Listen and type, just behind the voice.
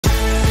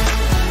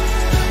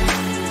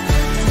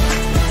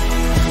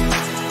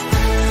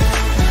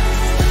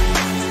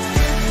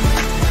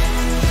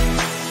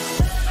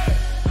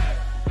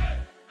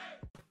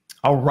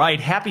All right,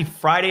 happy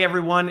Friday,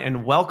 everyone,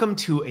 and welcome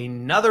to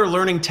another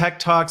Learning Tech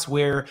Talks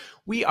where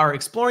we are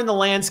exploring the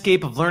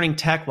landscape of learning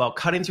tech while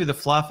cutting through the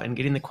fluff and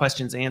getting the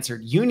questions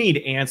answered you need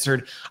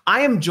answered.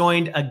 I am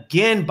joined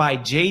again by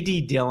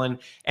JD Dillion,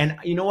 and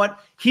you know what?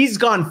 He's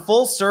gone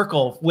full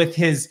circle with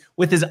his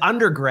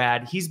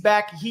undergrad. He's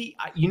back.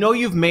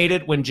 You've made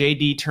it when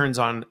JD turns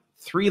on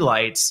three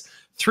lights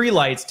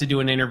to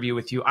do an interview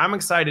with you. I'm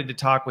excited to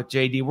talk with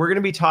JD. We're going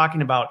to be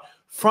talking about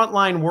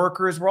frontline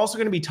workers. We're also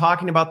going to be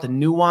talking about the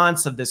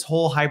nuance of this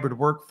whole hybrid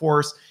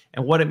workforce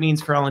and what it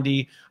means for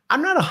L&D.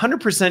 I'm not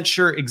 100%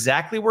 sure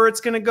exactly where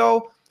it's going to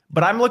go,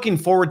 but I'm looking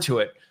forward to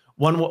it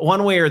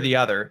one way or the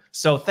other.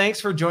 So thanks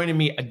for joining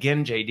me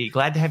again, JD.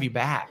 Glad to have you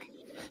back.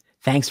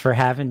 Thanks for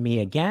having me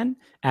again.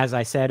 As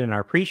I said in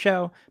our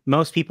pre-show,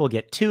 most people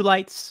get 2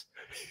 lights.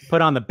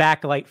 Put on the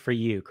backlight for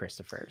you,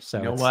 Christopher. So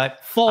you know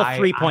what? Full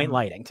 3-point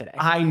lighting today.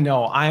 I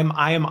know. I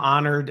am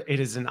honored. It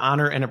is an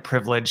honor and a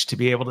privilege to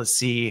be able to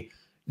see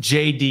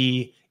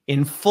JD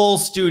in full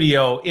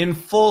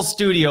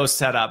studio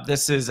setup.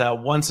 This is a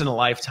once in a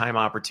lifetime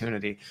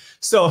opportunity.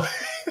 So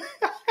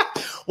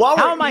while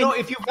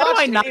if you've watched,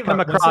 I not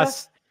come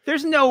across,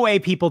 there's no way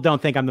people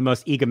don't think I'm the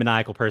most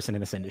egomaniacal person in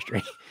this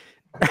industry.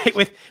 Right?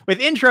 With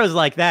intros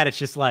like that, it's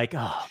just like,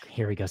 oh,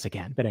 here he goes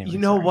again. But anyway, you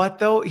know what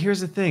though? Here's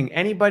the thing.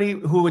 Anybody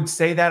who would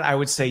say that, I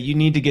would say you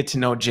need to get to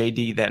know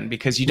JD then,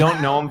 because you don't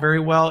know him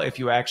very well if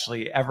you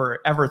actually ever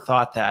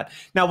thought that.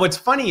 Now, what's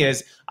funny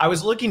is I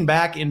was looking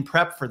back in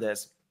prep for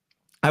this.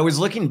 I was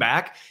looking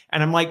back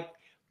and I'm like,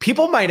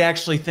 people might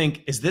actually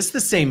think, is this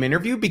the same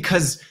interview?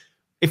 Because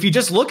if you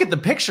just look at the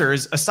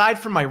pictures, aside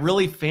from my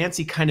really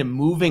fancy kind of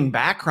moving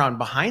background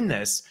behind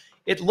this,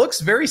 it looks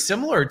very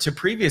similar to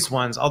previous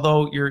ones,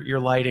 although your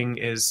lighting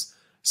is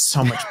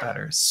so much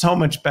better, so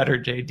much better,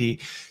 JD.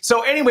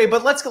 So anyway,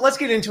 but let's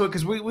get into it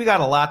because we got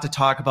a lot to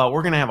talk about.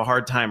 We're going to have a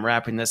hard time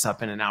wrapping this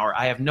up in an hour,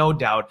 I have no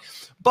doubt.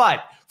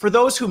 But for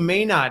those who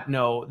may not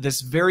know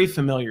this very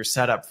familiar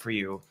setup for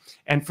you,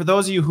 and for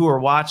those of you who are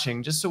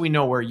watching, just so we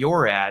know where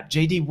you're at,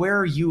 JD, where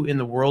are you in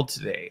the world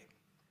today?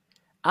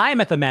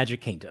 I'm at the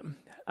Magic Kingdom.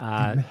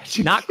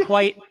 Not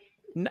quite.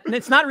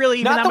 It's not really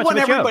even not that the much one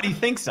of a everybody joke.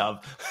 thinks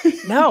of.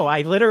 No,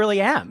 I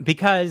literally am,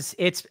 because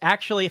it's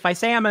actually, if I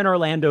say I'm in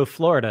Orlando,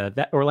 Florida,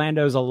 that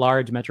Orlando's a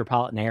large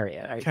metropolitan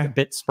area, okay, a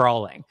bit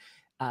sprawling.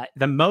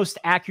 The most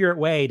accurate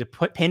way to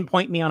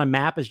pinpoint me on a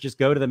map is just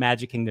go to the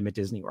Magic Kingdom at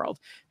Disney World,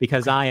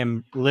 because I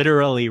am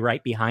literally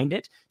right behind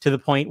it, to the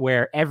point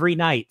where every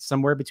night,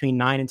 somewhere between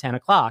 9 and 10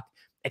 o'clock,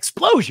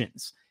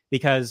 explosions,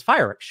 because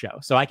fireworks show.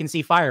 So I can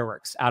see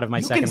fireworks out of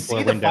my second floor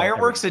window. You can see the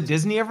fireworks at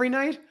Disney every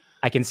night?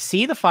 I can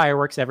see the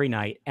fireworks every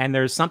night, and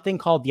there's something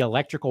called the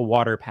electrical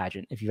water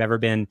pageant. If you've ever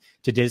been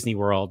to Disney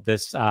World,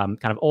 this kind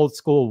of old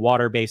school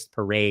water-based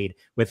parade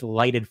with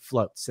lighted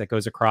floats that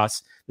goes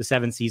across the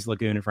Seven Seas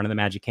Lagoon in front of the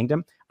Magic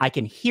Kingdom. I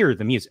can hear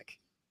the music.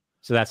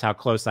 So that's how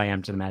close I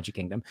am to the Magic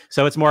Kingdom.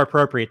 So it's more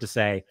appropriate to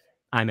say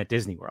I'm at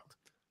Disney World.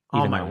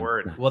 Oh my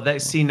word. Well,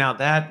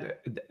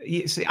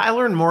 I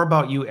learn more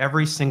about you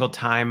every single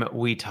time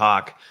we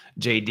talk,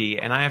 JD.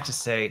 And I have to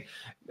say,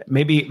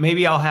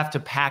 maybe I'll have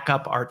to pack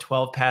up our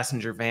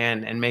 12-passenger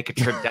van and make a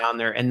trip down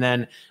there. And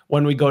then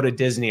when we go to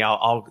Disney,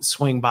 I'll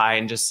swing by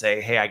and just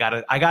say, hey, I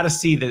gotta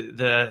see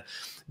the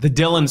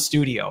Dillion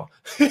studio.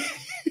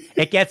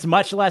 It gets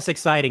much less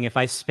exciting if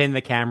I spin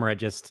the camera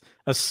just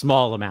a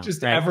small amount.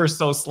 Just right? Ever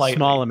so slightly.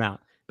 Small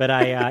amount. But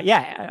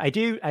I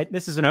do.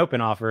 This is an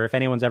open offer. If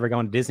anyone's ever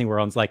going to Disney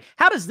World and it's like,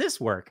 how does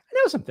this work? I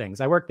know some things.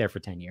 I worked there for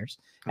 10 years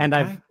and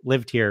I've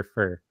lived here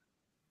for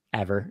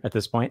ever at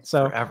this point.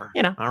 So, forever.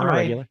 You know, I'm a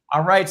regular.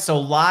 All right. So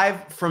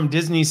live from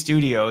Disney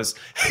Studios,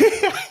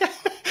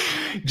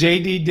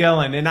 JD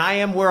Dillion, and I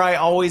am where I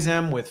always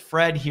am with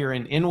Fred here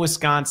in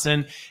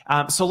Wisconsin.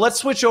 So let's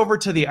switch over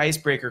to the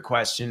icebreaker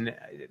question.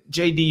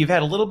 JD, you've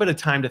had a little bit of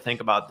time to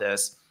think about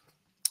this.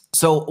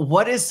 So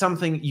what is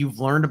something you've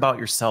learned about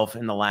yourself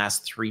in the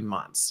last 3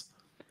 months?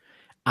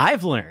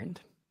 I've learned,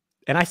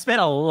 and I spent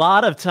a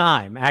lot of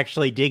time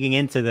actually digging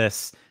into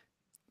this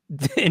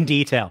in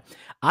detail.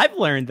 I've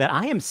learned that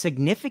I am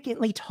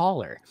significantly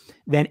taller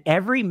than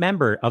every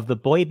member of the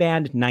boy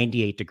band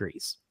 98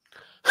 Degrees.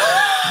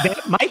 That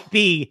might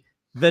be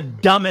the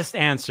dumbest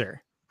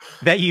answer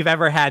that you've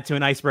ever had to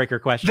an icebreaker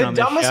question on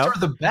this show. The dumbest or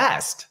the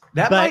best?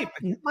 That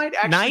might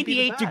actually 98 be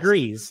the best.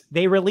 Degrees.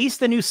 They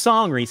released a new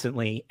song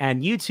recently,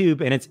 and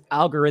YouTube, in its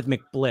algorithmic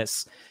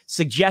bliss,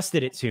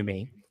 suggested it to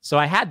me. So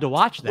I had to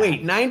watch that.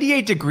 Wait,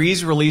 98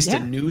 Degrees released a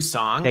new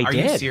song? Are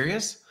you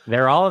serious?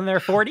 They're all in their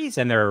 40s,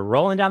 and they're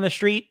rolling down the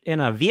street in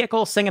a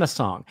vehicle singing a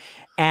song.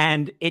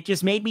 And it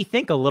just made me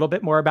think a little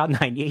bit more about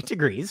 98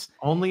 Degrees.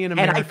 Only in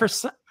America.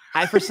 And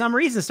I for some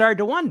reason, started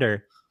to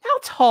wonder, how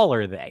tall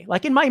are they?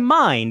 Like in my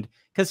mind,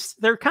 because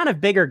they're kind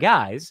of bigger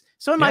guys.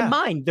 So in my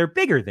mind, they're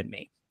bigger than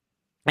me.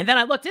 And then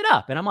I looked it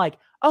up, and I'm like,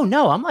 oh,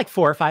 no, I'm like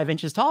 4 or 5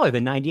 inches taller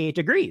than 98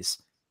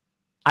 Degrees.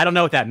 I don't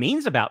know what that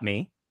means about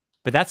me,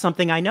 but that's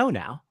something I know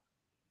now,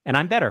 and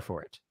I'm better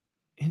for it.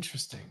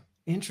 Interesting.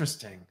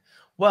 Interesting.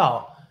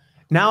 Well,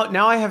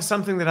 Now I have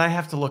something that I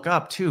have to look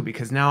up too,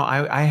 because now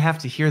I have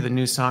to hear the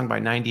new song by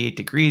 98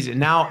 Degrees. And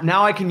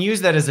now I can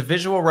use that as a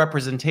visual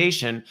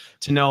representation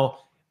to know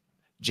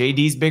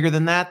JD's bigger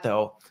than that,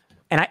 though.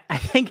 And I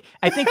think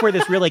where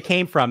this really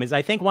came from is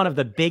I think one of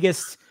the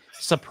biggest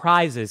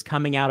surprises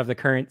coming out of the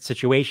current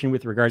situation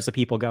with regards to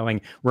people going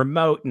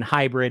remote and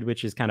hybrid,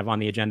 which is kind of on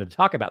the agenda to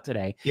talk about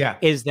today,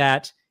 is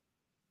that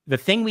the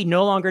thing we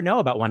no longer know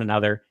about one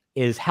another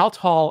is how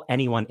tall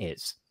anyone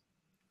is.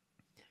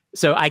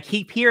 So I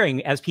keep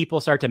hearing, as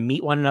people start to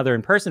meet one another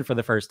in person for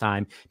the first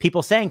time,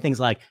 people saying things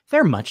like,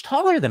 they're much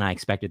taller than I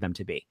expected them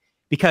to be,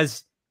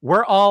 because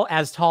we're all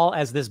as tall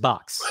as this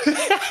box,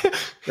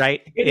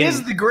 right? It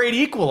is the great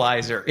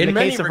equalizer. In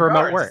the case of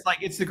remote work.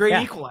 It's the great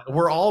equalizer.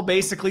 We're all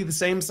basically the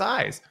same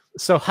size.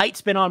 So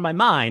height's been on my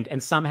mind,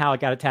 and somehow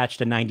it got attached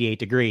to 98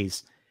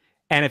 Degrees.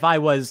 And if I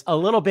was a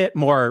little bit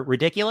more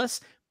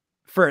ridiculous,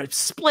 for a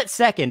split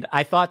second,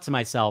 I thought to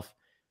myself,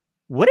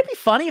 would it be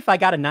funny if I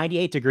got a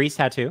 98 Degrees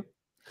tattoo?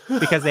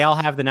 Because they all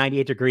have the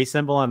 98 degree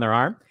symbol on their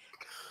arm.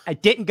 I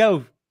didn't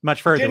go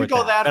much further. Didn't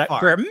go that far.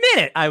 For a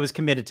minute, I was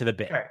committed to the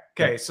bit.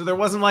 Okay. So there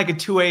wasn't like a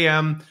 2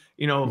 a.m.,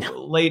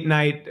 late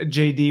night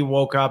JD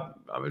woke up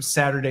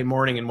Saturday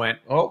morning and went,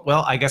 oh,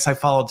 well, I guess I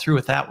followed through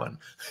with that one.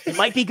 It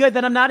might be good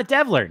that I'm not a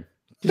DevLearn,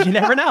 because you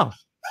never know.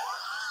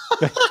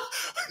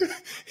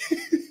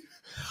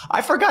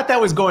 I forgot that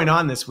was going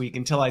on this week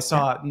until I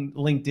saw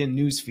LinkedIn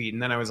newsfeed,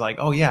 and then I was like,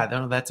 "Oh yeah,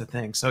 no, that's a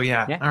thing." So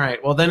yeah, all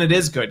right. Well, then it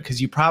is good,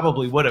 because you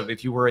probably would have,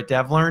 if you were at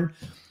DevLearn,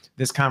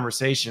 this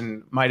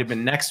conversation might have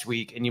been next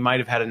week, and you might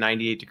have had a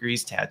 98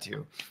 Degrees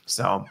tattoo.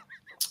 So,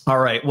 all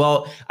right.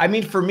 Well, I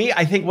mean, for me,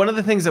 I think one of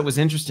the things that was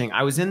interesting,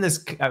 I was in this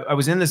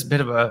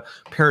bit of a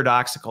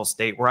paradoxical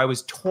state where I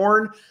was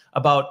torn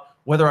about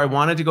whether I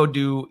wanted to go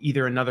do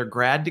either another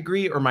grad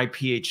degree or my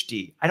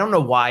PhD. I don't know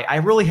why. I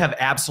really have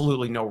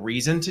absolutely no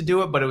reason to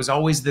do it, but it was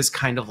always this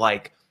kind of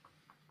like,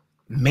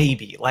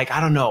 maybe, like, I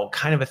don't know,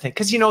 kind of a thing.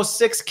 Because,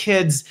 6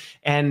 kids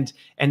and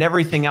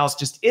everything else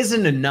just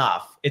isn't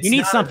enough. You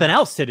need something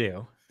else to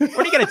do. What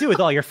are you going to do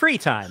with all your free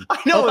time? I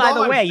know. Oh, by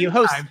the way, you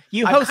host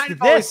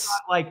this.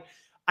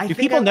 Do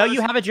people know you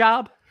have a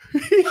job?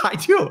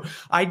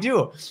 I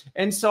do.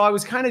 And so I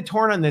was kind of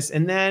torn on this.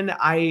 And then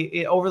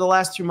over the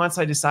last 2 months,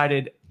 I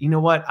decided, you know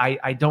what?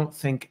 I don't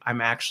think I'm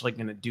actually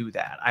going to do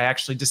that. I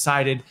actually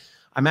decided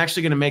I'm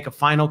actually going to make a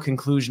final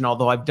conclusion,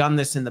 although I've done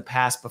this in the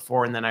past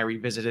before and then I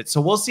revisit it.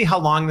 So we'll see how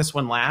long this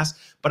one lasts,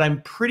 but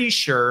I'm pretty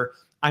sure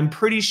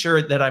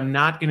that I'm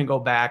not going to go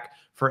back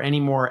for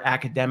any more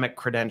academic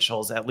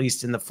credentials, at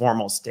least in the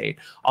formal state.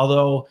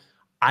 Although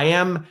I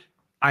am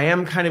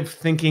kind of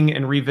thinking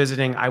and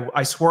revisiting.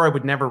 I swore I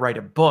would never write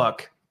a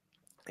book.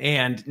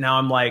 And now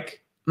I'm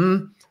like,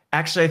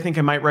 actually, I think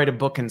I might write a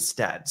book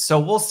instead. So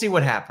we'll see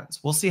what happens.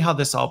 We'll see how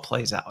this all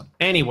plays out.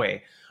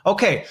 Anyway,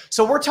 okay,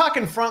 so we're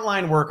talking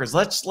frontline workers.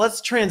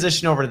 Let's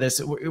transition over to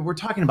this. We're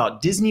talking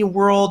about Disney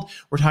World.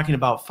 We're talking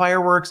about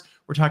fireworks.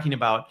 We're talking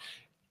about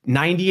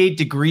 98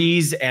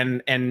 degrees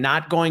and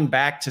not going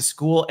back to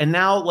school. And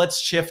now let's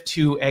shift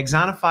to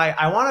Axonify.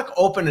 I want to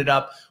open it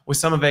up with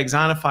some of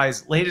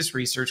Axonify's latest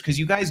research, because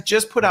you guys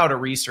just put out a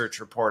research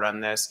report on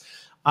this.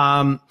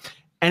 And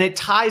it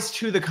ties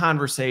to the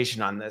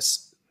conversation on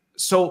this.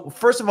 So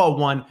first of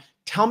all,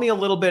 tell me a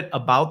little bit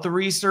about the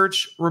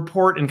research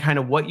report and kind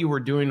of what you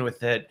were doing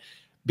with it,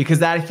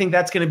 because I think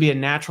that's going to be a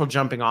natural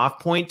jumping off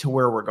point to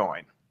where we're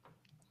going.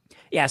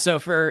 Yeah, so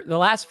for the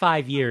last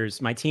 5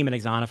 years, my team at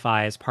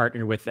Axonify has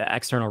partnered with the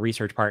external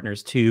research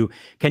partners to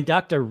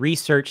conduct a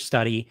research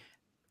study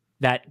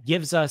that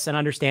gives us an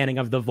understanding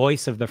of the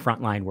voice of the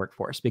frontline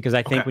workforce. Because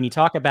I think when you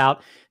talk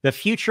about the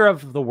future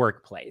of the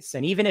workplace,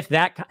 and even if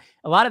a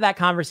lot of that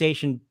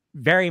conversation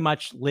very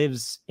much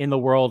lives in the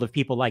world of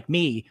people like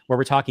me, where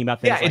we're talking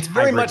about things like it's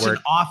very much work.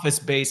 An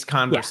office-based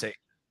conversation. Yeah.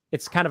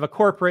 It's kind of a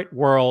corporate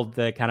world,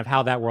 the kind of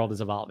how that world is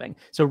evolving.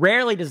 So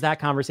rarely does that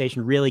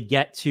conversation really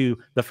get to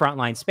the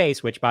frontline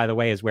space, which, by the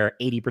way, is where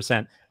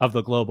 80% of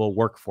the global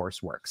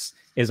workforce works,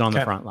 is on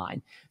the front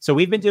line. So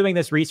we've been doing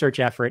this research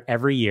effort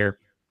every year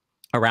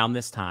around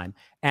this time.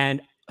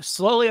 And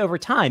slowly over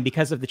time,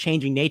 because of the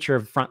changing nature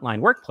of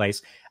frontline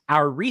workplace,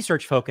 our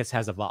research focus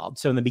has evolved.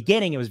 So in the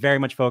beginning, it was very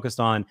much focused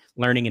on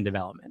learning and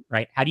development,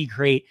 right? How do you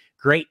create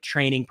great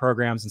training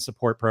programs and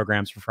support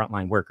programs for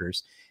frontline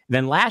workers?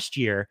 Then last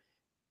year,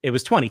 it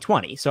was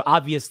 2020. So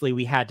obviously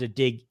we had to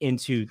dig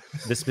into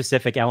the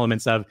specific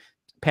elements of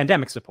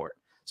pandemic support.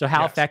 So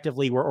how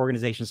effectively were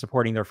organizations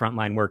supporting their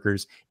frontline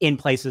workers in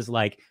places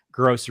like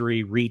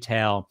grocery,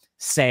 retail,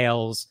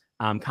 sales,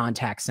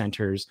 contact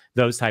centers,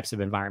 those types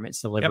of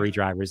environments, delivery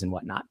drivers and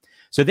whatnot.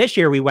 So this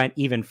year we went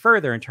even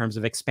further in terms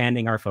of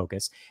expanding our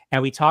focus,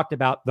 and we talked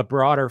about the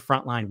broader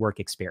frontline work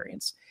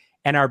experience.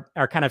 And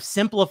our kind of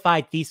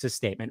simplified thesis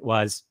statement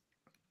was,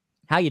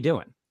 how you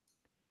doing?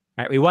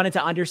 Right, we wanted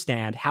to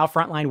understand how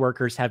frontline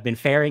workers have been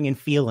faring and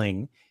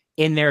feeling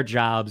in their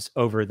jobs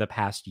over the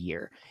past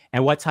year,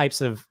 and what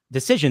types of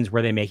decisions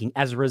were they making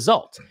as a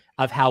result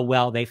of how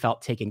well they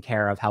felt taken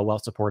care of, how well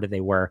supported they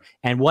were,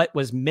 and what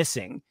was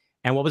missing,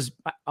 and what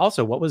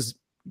was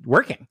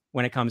working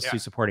when it comes to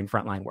supporting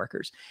frontline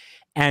workers.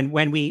 And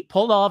when we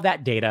pulled all of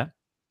that data,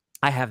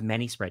 I have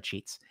many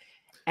spreadsheets,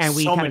 and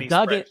we kind of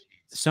dug it.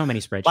 So many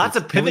spreadsheets. Lots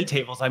of pivot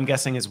tables, I'm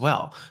guessing, as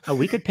well. Oh,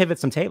 we could pivot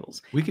some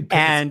tables. We could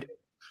pivot and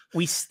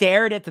we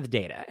stared at the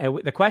data. And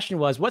the question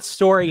was, what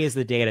story is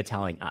the data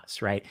telling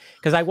us, right?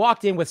 Because I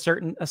walked in with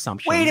certain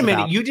assumptions. Wait a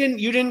minute. You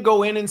didn't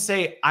go in and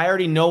say, I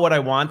already know what I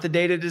want the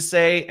data to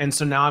say, and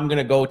so now I'm going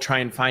to go try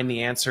and find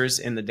the answers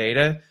in the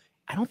data.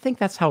 I don't think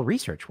that's how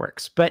research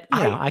works, but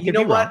I could be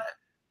wrong. What?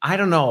 I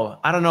don't know,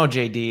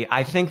 JD.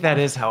 I think that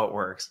is how it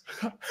works.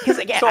 Because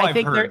again, I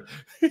think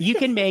you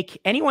can make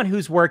anyone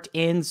who's worked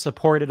in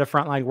supported a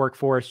frontline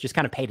workforce, just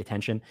kind of paid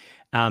attention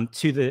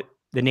to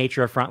the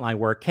nature of frontline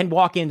work, can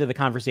walk into the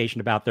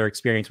conversation about their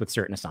experience with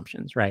certain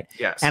assumptions, right?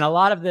 Yes. And a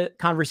lot of the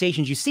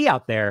conversations you see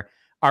out there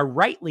are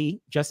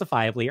rightly,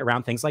 justifiably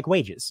around things like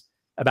wages,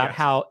 about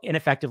how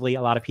ineffectively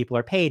a lot of people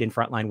are paid in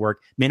frontline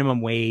work, minimum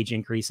wage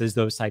increases,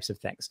 those types of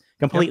things.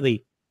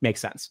 Completely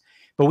makes sense.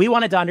 But we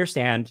wanted to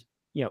understand,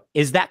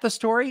 is that the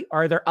story?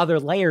 Or are there other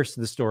layers to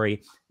the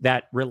story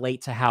that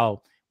relate to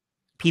how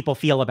people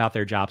feel about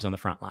their jobs on the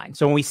front line?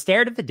 So when we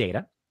stared at the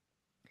data,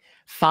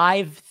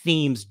 5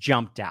 themes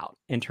jumped out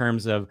in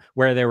terms of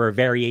where there were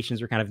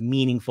variations or kind of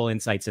meaningful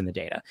insights in the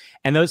data.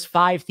 And those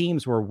 5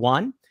 themes were: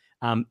 1,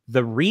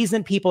 the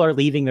reason people are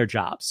leaving their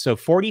jobs. So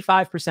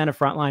 45% of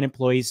frontline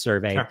employees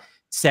surveyed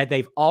said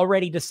they've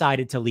already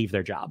decided to leave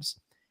their jobs.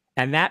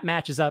 And that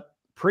matches up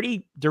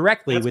pretty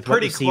directly with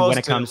what you see when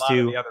it comes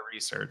to the other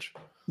research.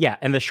 Yeah,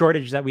 and the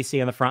shortage that we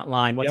see on the front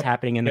line, what's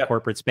happening in the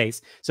corporate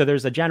space. So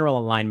there's a general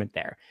alignment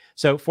there.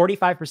 So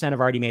 45% have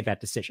already made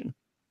that decision.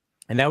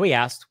 And then we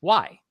asked,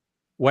 why?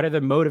 What are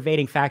the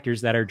motivating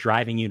factors that are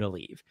driving you to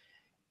leave?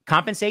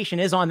 Compensation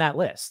is on that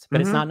list,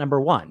 but it's not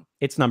number 1.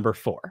 It's number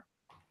 4.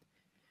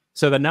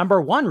 So the number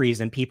 1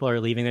 reason people are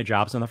leaving their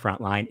jobs on the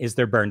front line is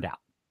they're burned out.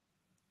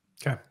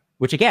 Okay.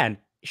 Which, again,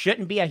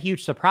 shouldn't be a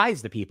huge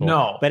surprise to people.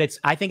 No. But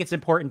I think it's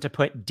important to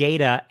put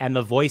data and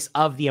the voice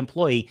of the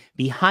employee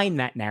behind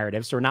that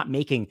narrative, so we're not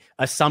making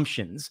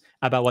assumptions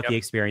about what the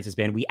experience has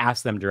been. We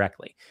ask them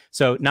directly.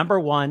 So number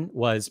 1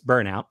 was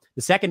burnout.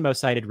 The second most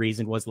cited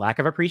reason was lack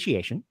of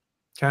appreciation.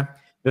 Okay.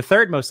 The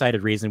third most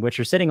cited reason, which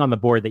are sitting on the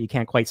board that you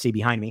can't quite see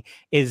behind me,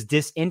 is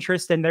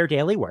disinterest in their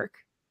daily work.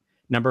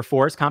 Number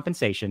 4 is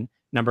compensation.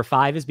 Number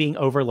 5 is being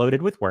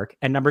overloaded with work.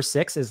 And number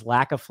 6 is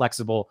lack of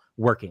flexible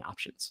working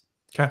options.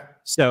 Okay.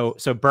 So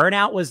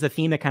burnout was the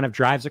theme that kind of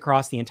drives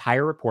across the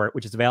entire report,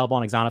 which is available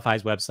on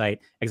Axonify's website,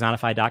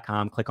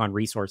 axonify.com. Click on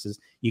resources.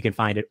 You can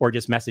find it, or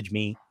just message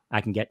me.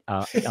 I can get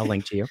a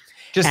link to you.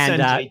 Just send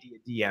JD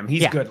a DM.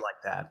 He's good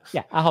like that.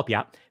 Yeah, I'll help you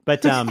out.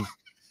 But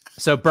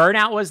so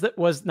burnout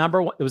was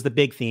number 1. It was the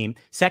big theme.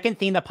 Second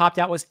theme that popped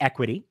out was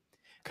equity.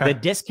 Okay. The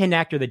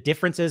disconnect or the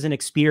differences in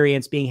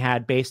experience being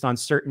had based on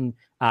certain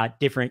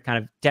different kind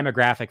of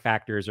demographic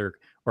factors or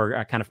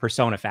kind of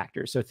persona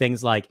factors. So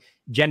things like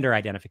gender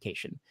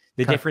identification,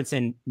 the difference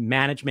in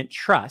management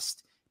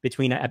trust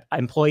between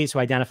employees who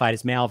identified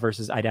as male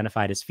versus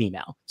identified as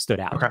female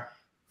stood out. Okay.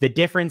 The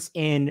difference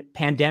in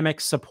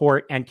pandemic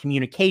support and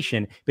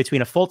communication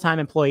between a full-time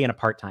employee and a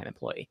part-time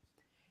employee.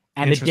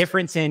 And the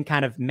difference in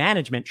kind of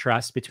management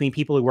trust between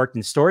people who worked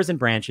in stores and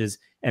branches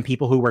and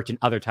people who worked in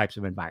other types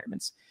of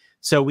environments.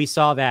 So we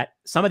saw that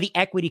some of the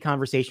equity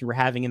conversation we're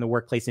having in the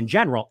workplace in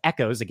general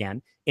echoes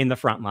again in the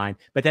front line,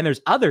 but then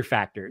there's other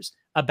factors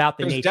about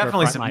the nature of frontline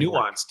work. There's definitely some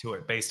nuance to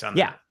it based on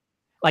that.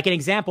 Like an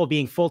example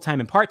being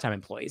full-time and part-time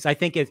employees. I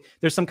think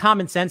there's some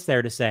common sense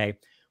there to say,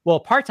 well,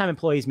 part-time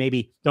employees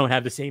maybe don't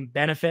have the same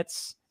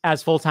benefits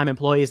as full-time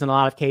employees in a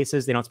lot of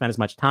cases. They don't spend as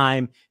much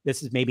time.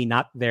 This is maybe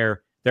not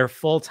their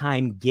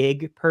full-time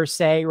gig per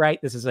se,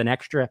 right? This is an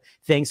extra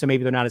thing. So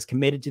maybe they're not as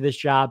committed to this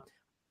job.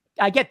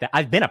 I get that.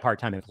 I've been a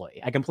part-time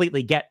employee. I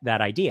completely get that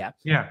idea.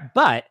 Yeah.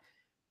 But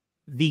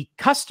the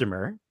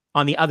customer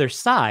on the other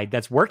side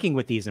that's working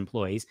with these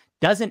employees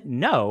doesn't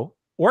know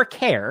or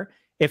care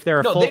if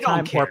they're a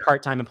full-time or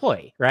part-time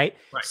employee, right?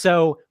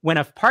 So when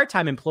a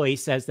part-time employee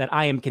says that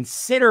I am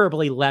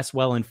considerably less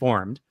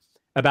well-informed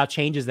about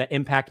changes that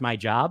impact my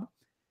job,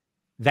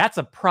 that's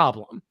a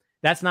problem.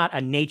 That's not a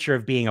nature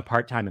of being a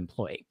part-time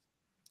employee.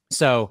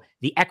 So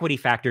the equity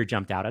factor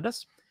jumped out at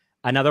us.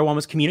 Another one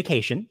was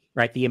communication,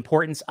 right? The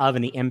importance of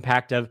and the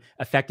impact of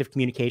effective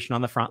communication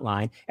on the front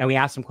line. And we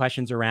asked some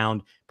questions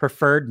around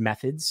preferred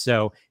methods.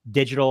 So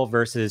digital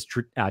versus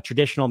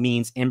traditional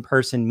means,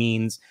 in-person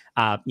means,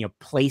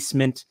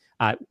 placement,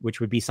 which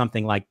would be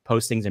something like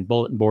postings and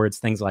bulletin boards,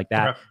 things like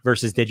that,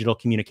 versus digital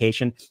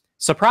communication.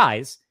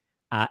 Surprise.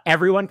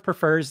 Everyone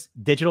prefers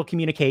digital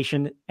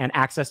communication and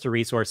access to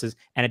resources,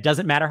 and it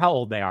doesn't matter how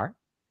old they are.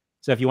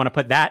 So if you want to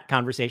put that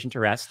conversation to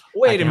rest,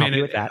 wait a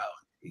minute. With that.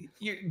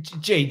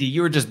 JD,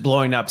 you were just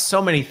blowing up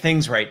so many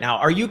things right now.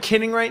 Are you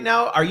kidding right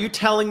now? Are you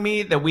telling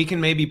me that we can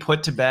maybe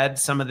put to bed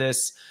some of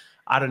this,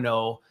 I don't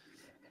know,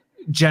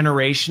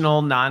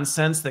 generational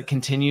nonsense that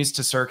continues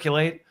to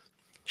circulate?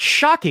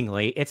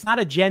 Shockingly, it's not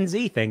a Gen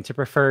Z thing to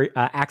prefer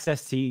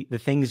access to the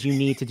things you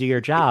need to do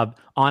your job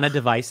on a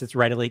device that's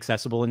readily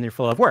accessible in your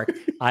flow of work.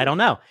 I don't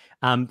know.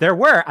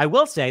 I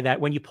will say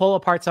that when you pull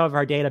apart some of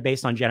our data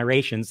based on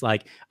generations,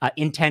 like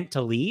intent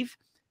to leave,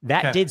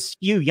 that did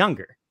skew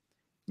younger.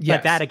 Yes.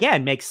 But that,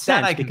 again, makes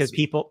sense because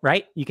people,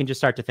 right? You can just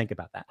start to think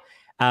about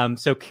that.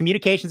 So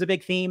communication is a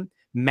big theme.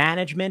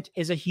 Management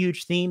is a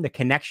huge theme. The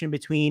connection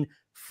between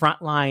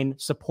frontline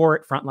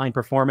support, frontline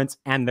performance,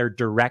 and their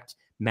direct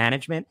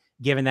management.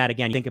 Given that,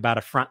 again, you think about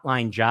a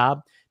frontline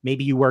job,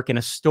 maybe you work in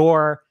a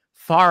store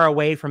far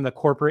away from the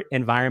corporate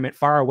environment,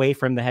 far away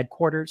from the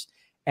headquarters,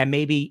 and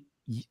maybe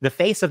the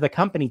face of the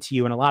company to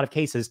you in a lot of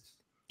cases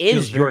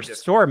is your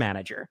store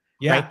manager,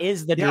 right?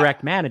 Is the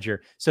direct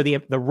manager. So the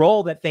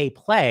role that they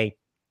play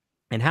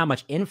and how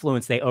much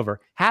influence they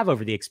have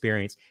over the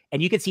experience.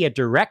 And you can see a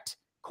direct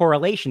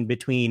correlation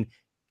between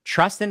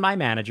trust in my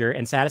manager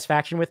and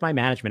satisfaction with my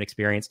management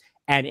experience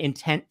and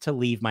intent to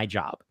leave my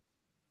job.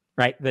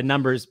 Right? The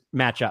numbers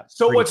match up.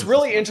 So what's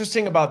really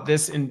interesting about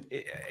this, and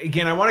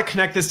again, I want to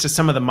connect this to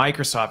some of the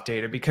Microsoft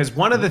data, because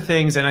one of the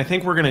things, and I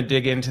think we're going to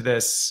dig into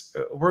this,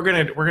 we're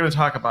going to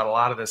talk about a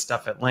lot of this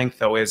stuff at length,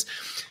 though, is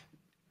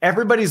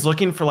everybody's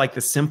looking for like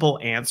the simple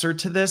answer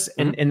to this,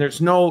 and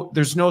there's no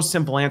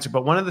simple answer.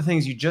 But one of the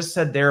things you just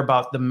said there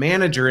about the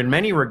manager, in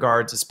many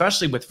regards,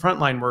 especially with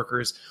frontline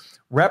workers,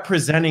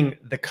 representing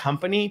the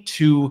company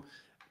to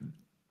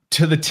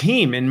the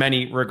team in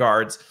many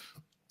regards.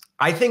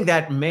 I think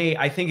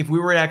if we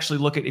were to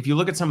actually if you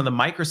look at some of the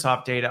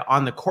Microsoft data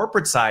on the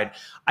corporate side,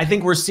 I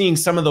think we're seeing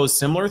some of those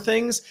similar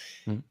things,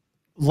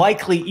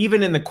 likely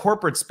even in the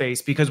corporate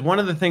space, because one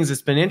of the things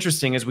that's been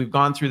interesting as we've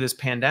gone through this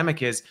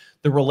pandemic is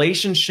the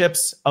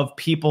relationships of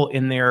people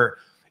in their,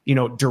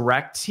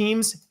 direct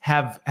teams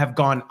have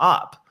gone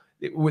up.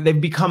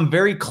 They've become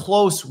very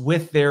close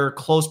with their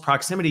close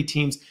proximity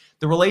teams.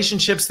 The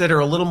relationships that are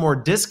a little more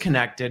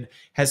disconnected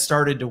has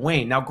started to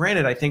wane. Now,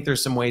 granted, I think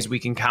there's some ways we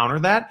can counter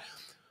that.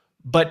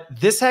 But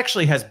this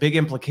actually has big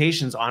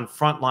implications on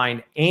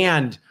frontline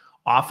and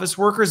office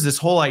workers. This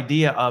whole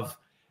idea of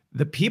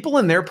the people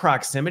in their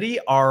proximity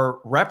are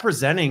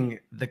representing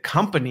the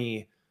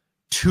company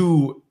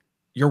to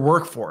your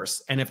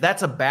workforce. And if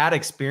that's a bad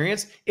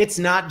experience, it's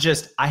not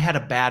just, I had a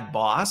bad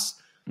boss.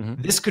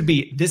 This could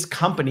be, this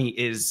company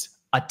is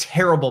a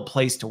terrible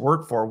place to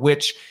work for,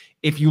 which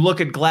if you look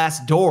at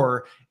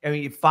Glassdoor,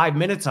 5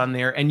 minutes on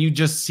there and you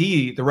just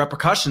see the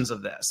repercussions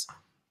of this.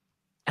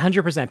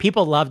 100%.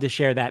 People love to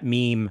share that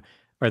meme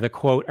or the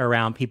quote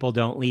around people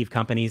don't leave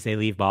companies, they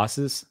leave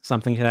bosses,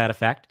 something to that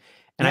effect.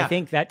 And I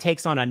think that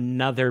takes on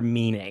another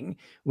meaning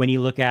when you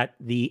look at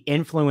the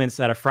influence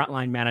that a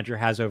frontline manager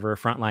has over a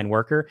frontline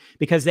worker,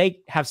 because they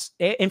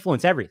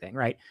influence everything,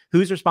 right?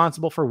 Who's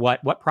responsible for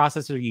what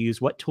processes are used,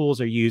 what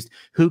tools are used,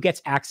 who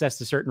gets access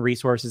to certain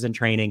resources and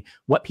training,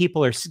 what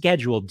people are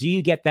scheduled. Do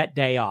you get that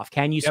day off?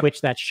 Can you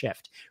switch that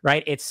shift,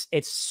 right? It's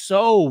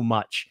so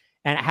much.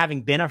 And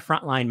having been a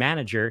frontline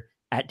manager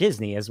at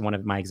Disney, as one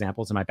of my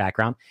examples in my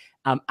background,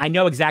 I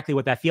know exactly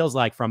what that feels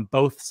like from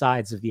both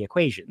sides of the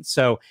equation.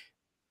 So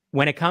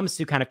when it comes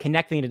to kind of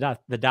connecting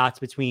the dots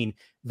between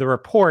the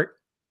report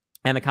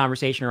and the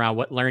conversation around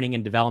what learning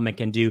and development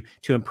can do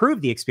to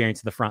improve the experience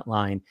of the front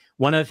line,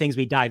 one of the things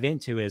we dive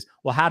into is,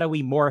 well, how do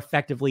we more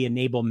effectively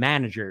enable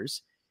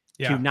managers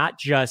to not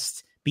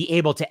just be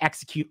able to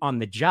execute on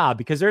the job?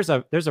 Because there's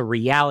a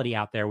reality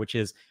out there, which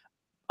is,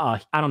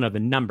 I don't know the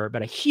number,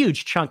 but a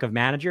huge chunk of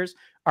managers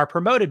are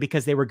promoted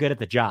because they were good at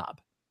the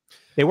job.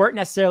 They weren't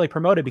necessarily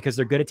promoted because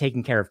they're good at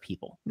taking care of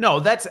people.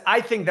 No, I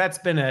think that's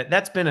been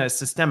a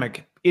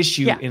systemic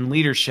issue in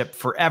leadership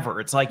forever.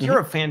 It's like, you're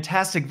a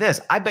fantastic this.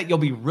 I bet you'll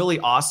be really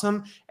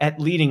awesome at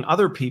leading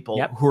other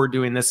people who are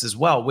doing this as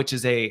well, which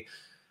is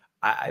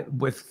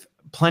with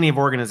plenty of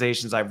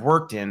organizations I've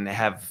worked in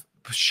have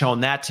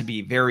shown that to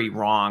be very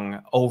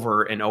wrong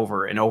over and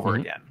over and over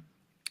again.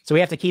 So we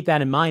have to keep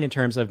that in mind in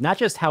terms of not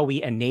just how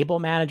we enable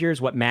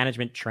managers, what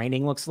management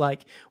training looks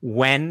like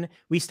when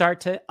we start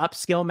to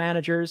upskill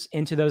managers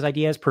into those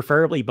ideas,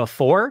 preferably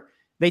before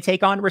they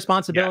take on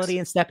responsibility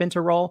and step into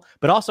role,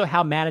 but also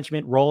how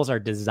management roles are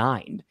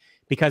designed.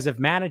 Because if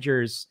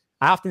managers,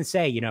 I often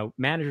say,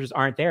 managers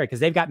aren't there because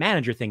they've got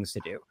manager things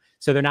to do.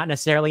 So they're not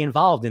necessarily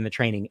involved in the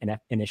training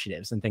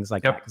initiatives and things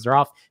like that, because they're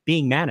off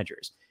being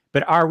managers.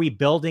 But are we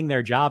building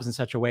their jobs in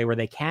such a way where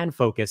they can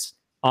focus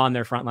on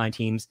their frontline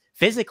teams,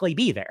 physically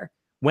be there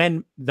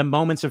when the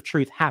moments of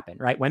truth happen,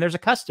 right? When there's a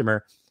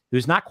customer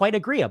who's not quite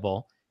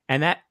agreeable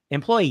and that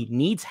employee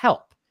needs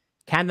help,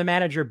 can the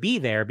manager be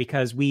there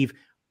because we've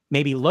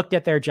maybe looked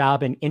at their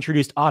job and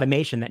introduced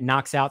automation that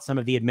knocks out some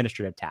of the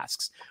administrative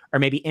tasks, or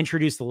maybe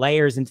introduced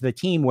layers into the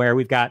team where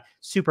we've got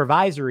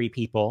supervisory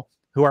people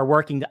who are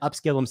working to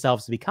upskill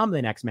themselves to become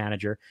the next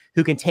manager,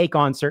 who can take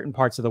on certain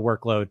parts of the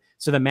workload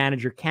so the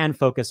manager can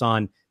focus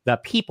on the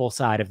people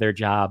side of their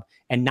job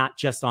and not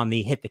just on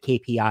the hit the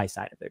KPI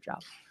side of their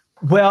job.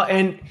 Well,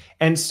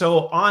 and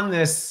so on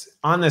this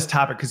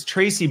topic, because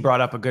Tracy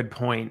brought up a good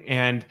point,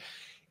 and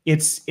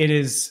it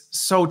is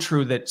so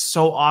true that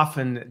so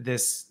often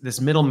this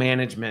middle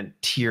management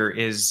tier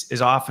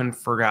is often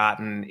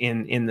forgotten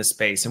in the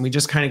space, and we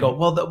just kind of go,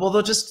 well,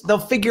 they'll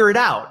figure it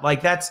out.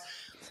 Like that's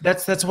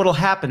what'll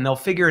happen. They'll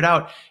figure it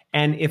out.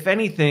 And if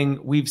anything,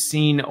 we've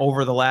seen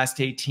over the last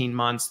 18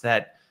 months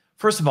that,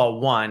 first of all,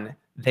 one,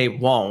 they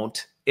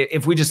won't.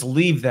 If we just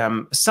leave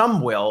them,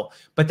 some will,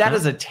 but that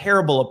is a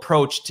terrible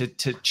approach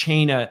to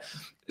chain a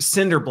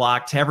cinder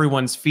block to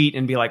everyone's feet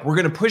and be like, we're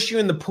going to push you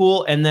in the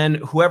pool, and then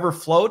whoever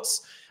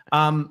floats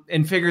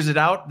and figures it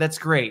out, that's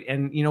great.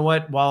 And you know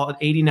what? While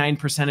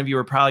 89% of you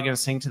are probably going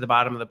to sink to the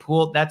bottom of the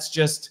pool, that's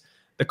just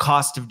the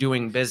cost of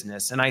doing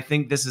business. And I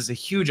think this is a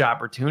huge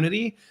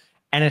opportunity,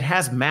 and it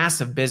has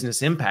massive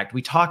business impact.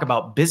 We talk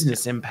about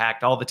business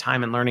impact all the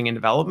time in learning and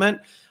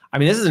development. I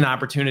mean, this is an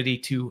opportunity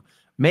to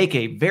make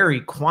a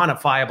very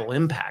quantifiable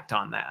impact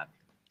on that.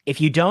 If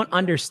you don't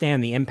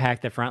understand the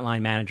impact that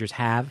frontline managers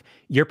have,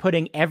 you're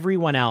putting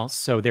everyone else,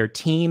 so their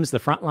teams, the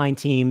frontline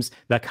teams,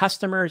 the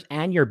customers,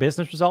 and your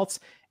business results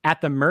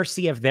at the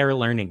mercy of their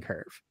learning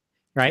curve,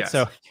 right? Yes.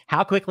 So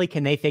how quickly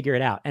can they figure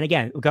it out? And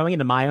again, going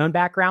into my own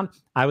background,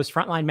 I was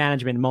frontline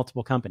management in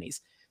multiple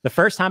companies. The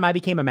first time I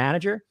became a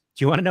manager,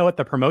 do you want to know what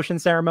the promotion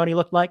ceremony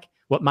looked like?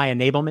 What my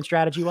enablement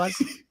strategy was?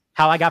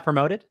 How I got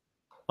promoted?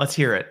 Let's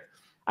hear it.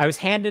 I was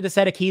handed a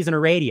set of keys and a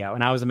radio,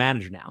 and I was a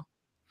manager now.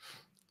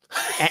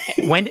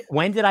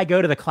 When did I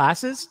go to the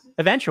classes?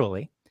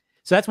 Eventually.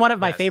 So that's one of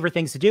my favorite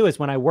things to do is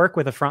when I work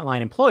with a frontline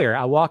employer,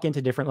 I'll walk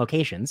into different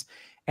locations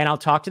and I'll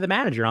talk to the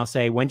manager and I'll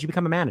say, when did you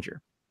become a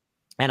manager?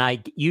 And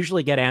I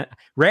usually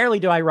rarely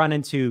do I run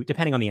into,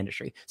 depending on the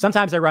industry.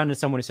 Sometimes I run into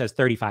someone who says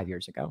 35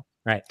 years ago,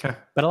 right? Okay.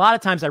 But a lot of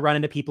times I run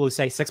into people who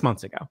say 6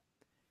 months ago.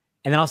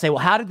 And then I'll say, well,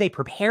 how did they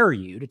prepare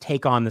you to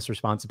take on this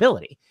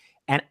responsibility?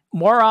 And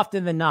more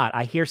often than not,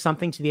 I hear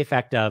something to the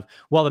effect of,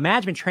 well, the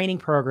management training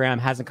program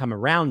hasn't come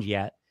around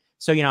yet.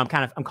 So, you know,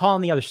 I'm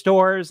calling the other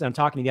stores and I'm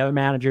talking to the other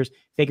managers,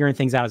 figuring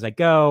things out as I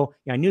go.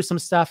 You know, I knew some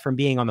stuff from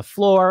being on the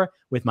floor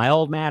with my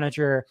old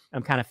manager.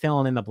 I'm kind of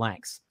filling in the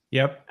blanks.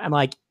 Yep. I'm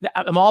like,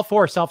 I'm all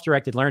for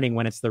self-directed learning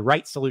when it's the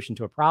right solution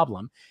to a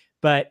problem.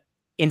 But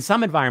in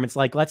some environments,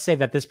 like let's say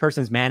that this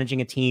person's managing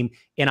a team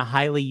in a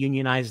highly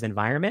unionized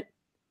environment,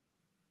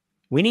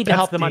 we need to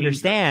help them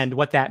understand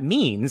what that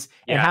means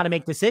and how to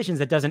make decisions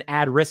that doesn't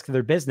add risk to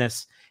their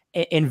business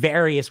in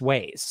various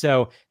ways.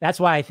 So that's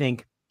why I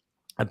think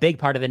a big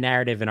part of the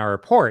narrative in our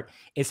report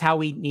is how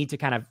we need to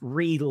kind of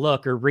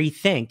relook or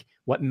rethink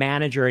what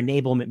manager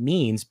enablement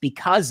means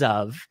because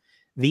of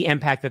the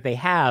impact that they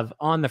have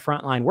on the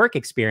frontline work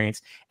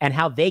experience and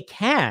how they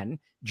can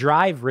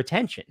drive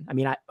retention. I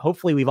mean,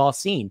 hopefully we've all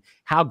seen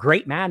how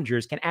great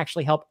managers can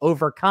actually help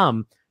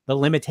overcome the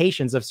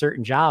limitations of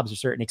certain jobs or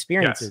certain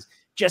experiences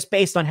just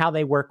based on how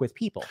they work with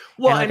people.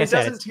 Well, and like it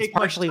doesn't take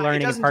partially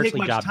learning and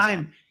partially job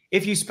time.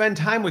 If you spend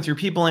time with your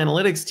people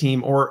analytics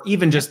team, or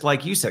even just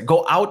like you said,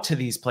 go out to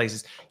these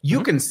places,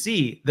 you can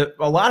see that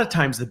a lot of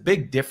times the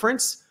big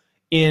difference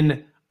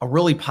in a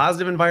really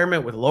positive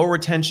environment with low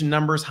retention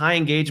numbers, high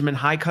engagement,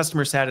 high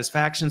customer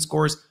satisfaction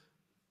scores,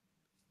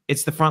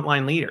 it's the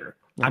frontline leader.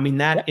 I mean,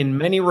 that in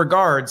many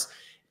regards,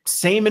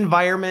 same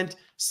environment,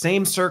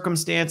 same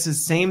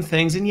circumstances, same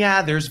things. And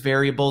yeah, there's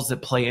variables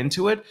that play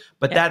into it.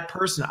 But that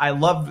person, I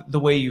love the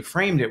way you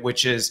framed it,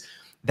 which is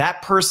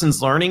that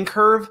person's learning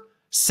curve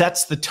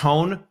sets the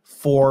tone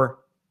for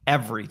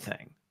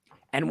everything.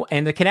 And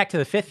to connect to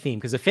the fifth theme,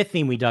 because the fifth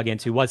theme we dug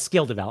into was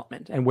skill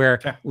development, and where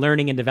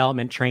learning and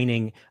development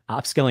training,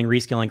 upskilling,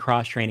 reskilling,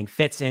 cross-training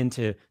fits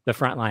into the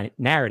frontline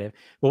narrative.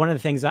 But one of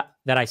the things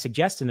that I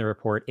suggest in the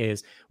report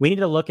is we need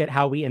to look at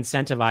how we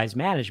incentivize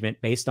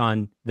management based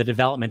on the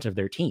development of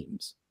their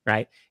teams,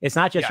 right? It's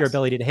not just your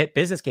ability to hit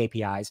business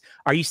KPIs.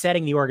 Are you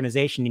setting the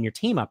organization and your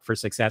team up for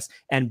success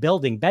and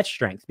building bench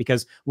strength?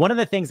 Because one of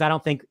the things I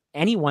don't think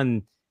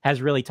anyone has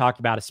really talked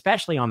about,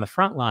 especially on the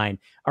front line,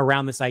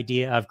 around this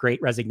idea of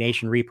great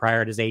resignation,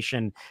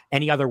 reprioritization,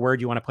 any other word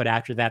you want to put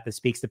after that that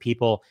speaks to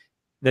people,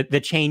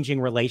 the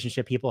changing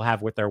relationship people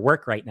have with their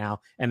work right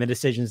now and the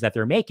decisions that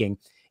they're making,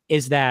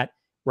 is that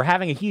we're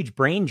having a huge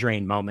brain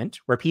drain moment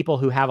where people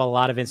who have a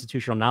lot of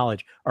institutional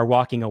knowledge are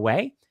walking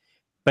away.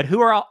 But who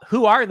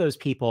are those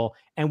people,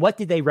 and what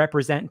did they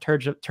represent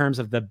in terms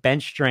of the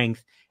bench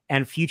strength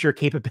and future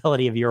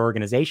capability of your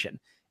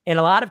organization? In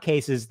a lot of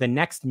cases, the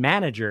next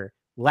manager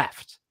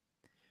left.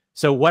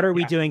 So what are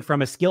we doing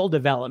from a skill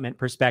development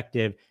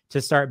perspective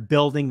to start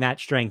building that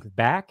strength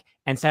back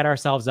and set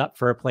ourselves up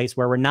for a place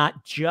where we're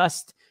not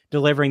just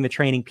delivering the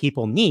training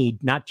people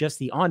need, not just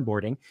the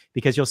onboarding,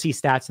 because you'll see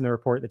stats in the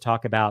report that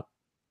talk about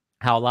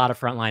how a lot of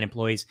frontline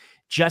employees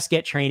just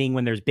get training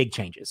when there's big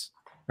changes,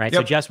 right?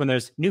 So just when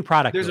there's new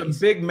product, there's a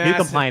big massive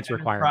new compliance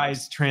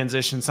requirements,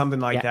 transition, something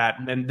like that.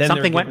 And then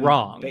something went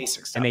wrong,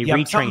 basic stuff. And they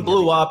retrained. Something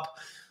blew up.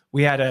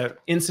 We had an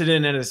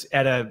incident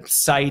at a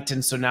site,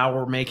 and so now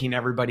we're making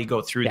everybody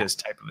go through this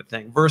type of a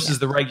thing versus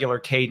the regular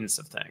cadence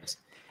of things.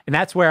 And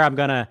that's where I'm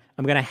gonna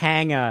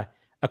hang a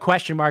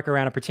question mark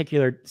around a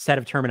particular set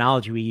of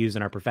terminology we use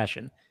in our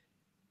profession.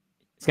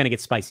 It's gonna get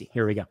spicy.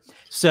 Here we go.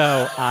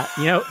 So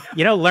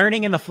you know,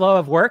 learning in the flow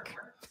of work.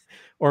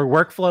 or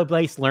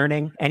workflow-based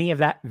learning, any of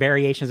that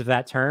variations of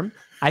that term,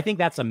 I think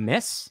that's a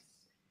miss,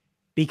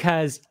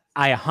 because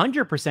I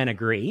 100%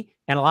 agree.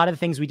 And a lot of the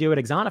things we do at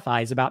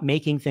Axonify is about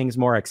making things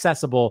more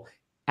accessible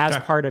as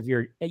part of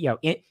your,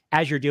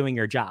 as you're doing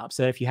your job.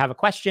 So if you have a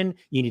question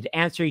you need to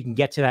answer, you can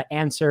get to that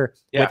answer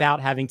without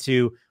having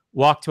to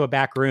walk to a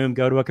back room,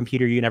 go to a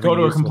computer you never go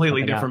to a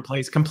completely different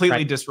place,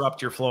 completely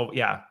disrupt your flow.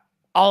 Yeah.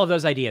 All of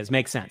those ideas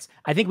make sense.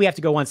 I think we have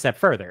to go one step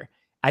further.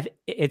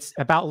 It's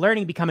about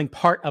learning becoming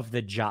part of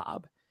the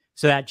job,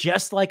 so that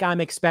just like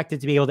I'm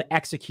expected to be able to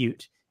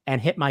execute and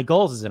hit my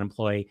goals as an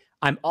employee,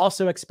 I'm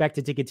also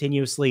expected to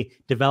continuously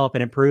develop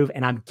and improve.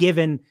 And I'm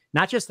given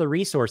not just the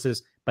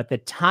resources, but the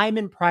time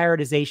and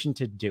prioritization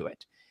to do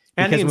it.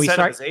 And the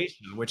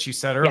incentivization, which you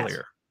said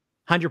earlier.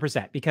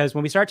 100%. Because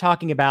when we start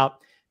talking about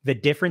the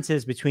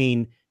differences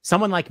between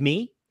someone like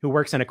me, who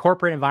works in a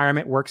corporate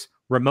environment, works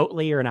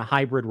remotely or in a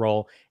hybrid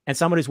role, and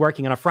someone who's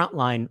working on a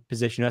frontline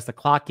position who has to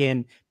clock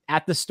in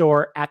at the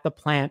store, at the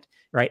plant,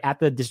 right, at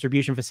the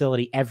distribution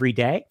facility every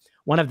day,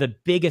 one of the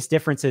biggest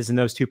differences in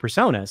those two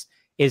personas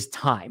is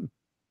time,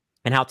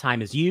 and how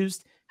time is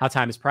used, how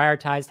time is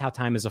prioritized, how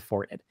time is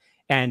afforded.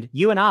 And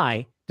you and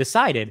I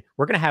decided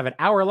we're going to have an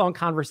hour-long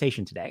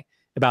conversation today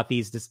about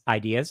these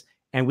ideas,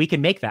 and we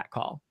can make that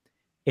call.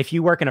 If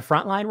you work in a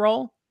frontline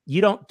role, you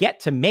don't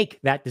get to make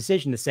that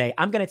decision to say,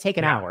 I'm going to take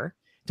an hour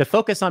to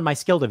focus on my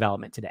skill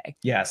development today.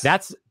 Yes.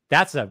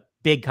 That's a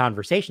big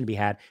conversation to be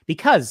had,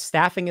 because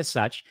staffing is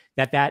such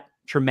that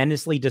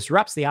tremendously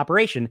disrupts the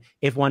operation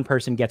if one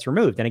person gets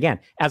removed. And again,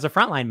 as a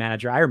frontline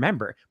manager, I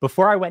remember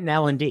before I went in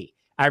L&D,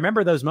 I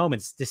remember those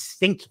moments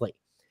distinctly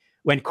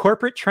when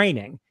corporate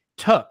training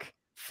took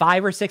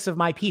 5 or 6 of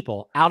my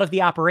people out of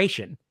the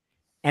operation,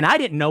 and I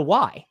didn't know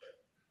why.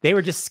 They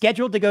were just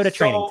scheduled to go to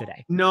training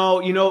today.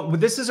 No,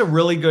 this is a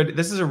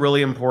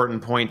really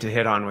important point to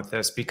hit on with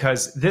this,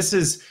 because this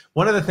is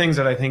one of the things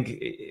that I think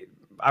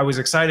I was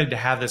excited to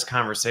have this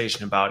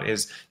conversation about.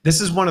 Is this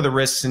is one of the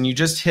risks, and you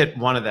just hit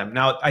one of them.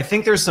 Now, I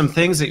think there's some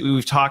things that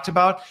we've talked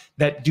about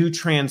that do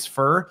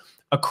transfer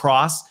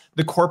across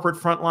the corporate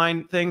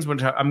frontline things,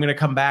 which I'm going to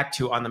come back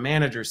to on the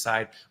manager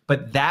side.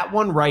 But that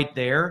one right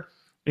there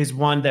is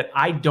one that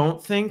I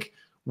don't think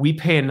we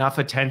pay enough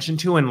attention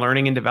to in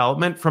learning and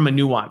development from a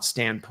nuanced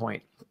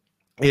standpoint,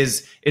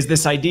 is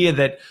this idea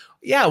that,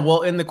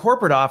 well, in the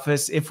corporate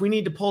office, if we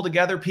need to pull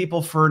together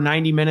people for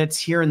 90 minutes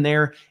here and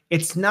there,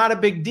 it's not a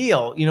big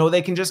deal.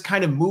 They can just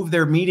kind of move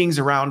their meetings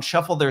around,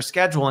 shuffle their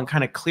schedule, and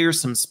kind of clear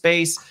some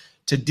space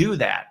to do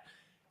that.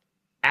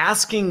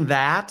 Asking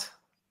that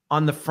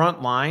on the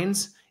front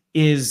lines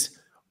is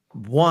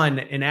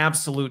an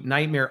absolute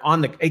nightmare.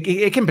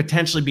 It can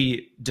potentially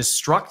be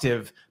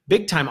destructive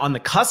big time on the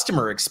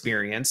customer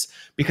experience,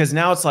 because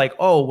now it's like,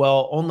 oh,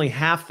 well, only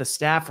half the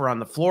staff are on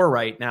the floor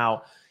right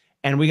now,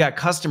 and we got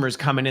customers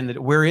coming in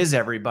where is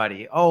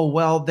everybody? Oh,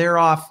 well, they're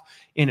off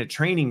in a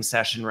training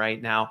session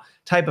right now,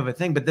 type of a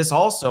thing. But this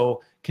also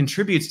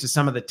contributes to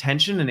some of the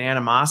tension and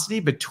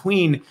animosity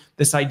between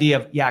this idea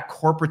of,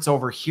 corporate's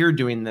over here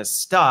doing this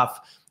stuff.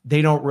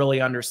 They don't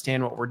really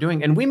understand what we're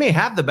doing. And we may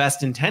have the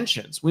best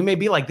intentions. We may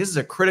be like, this is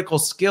a critical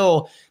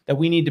skill that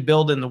we need to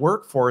build in the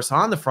workforce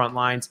on the front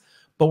lines,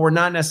 but we're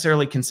not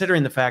necessarily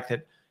considering the fact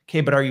that,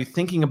 okay, but are you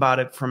thinking about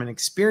it from an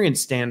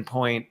experience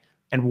standpoint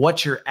and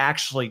what you're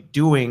actually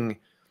doing?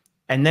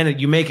 And then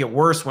you make it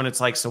worse when it's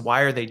like, so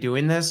why are they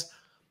doing this?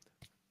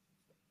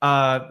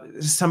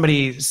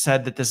 Somebody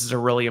said that this is a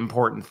really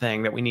important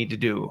thing that we need to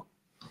do.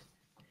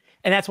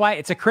 And that's why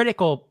it's a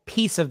critical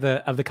piece of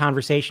the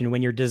conversation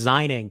when you're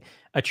designing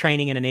a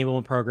training and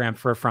enablement program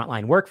for a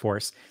frontline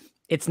workforce.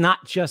 It's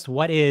not just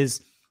what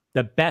is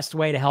the best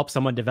way to help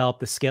someone develop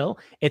the skill.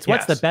 It's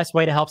what's the best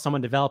way to help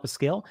someone develop a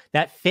skill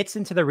that fits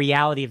into the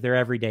reality of their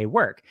everyday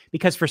work.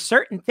 Because for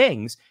certain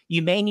things,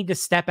 you may need to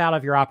step out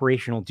of your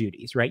operational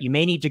duties, right? You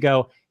may need to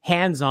go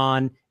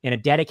hands-on in a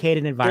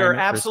dedicated environment.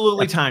 There are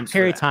absolutely times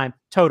period of time,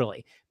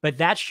 totally. But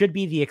that should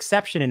be the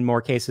exception in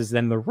more cases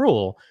than the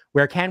rule.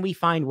 Where can we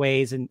find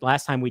ways, and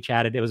last time we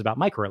chatted, it was about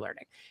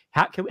microlearning.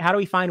 How do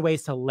we find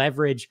ways to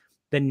leverage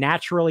the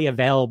naturally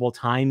available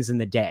times in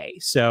the day?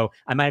 So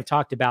I might have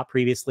talked about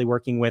previously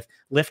working with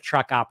lift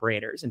truck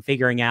operators and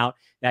figuring out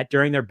that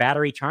during their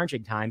battery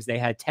charging times, they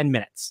had 10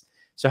 minutes.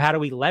 So how do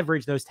we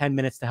leverage those 10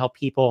 minutes to help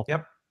people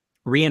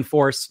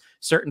reinforce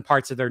certain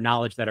parts of their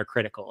knowledge that are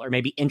critical, or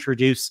maybe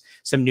introduce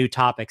some new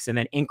topics, and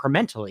then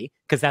incrementally,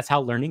 because that's how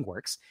learning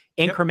works,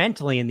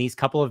 incrementally in these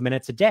couple of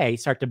minutes a day,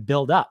 start to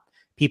build up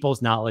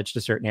people's knowledge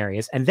to certain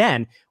areas. And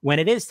then when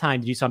it is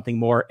time to do something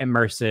more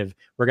immersive,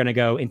 we're going to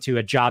go into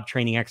a job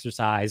training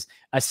exercise,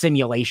 a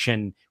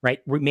simulation, right?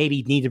 We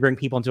maybe need to bring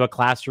people into a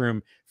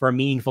classroom for a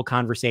meaningful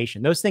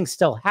conversation. Those things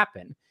still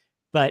happen,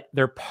 but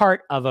they're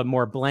part of a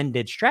more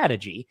blended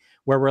strategy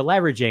where we're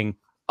leveraging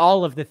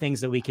all of the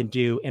things that we can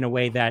do in a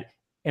way that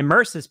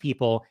immerses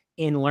people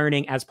in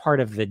learning as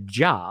part of the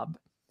job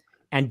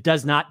and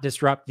does not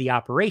disrupt the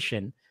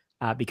operation.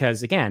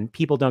 Because again,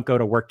 people don't go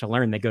to work to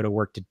learn, they go to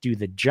work to do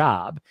the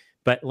job,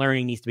 but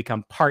learning needs to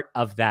become part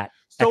of that.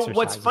 So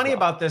what's funny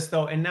about this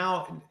though, and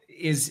now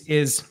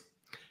is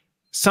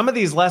some of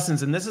these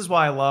lessons, and this is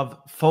why I love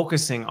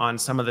focusing on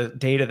some of the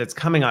data that's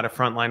coming out of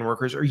frontline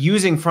workers or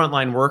using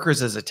frontline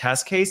workers as a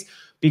test case,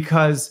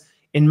 because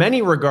in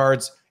many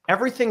regards,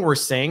 everything we're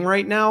saying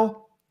right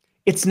now,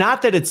 it's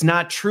not that it's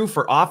not true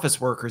for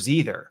office workers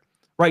either,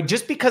 right?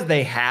 Just because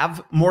they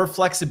have more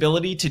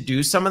flexibility to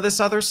do some of this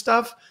other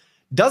stuff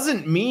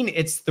doesn't mean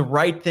it's the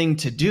right thing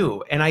to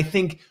do. And I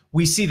think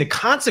we see the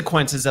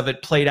consequences of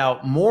it played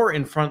out more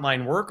in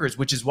frontline workers,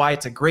 which is why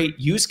it's a great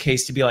use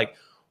case to be like,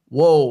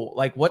 whoa,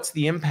 like what's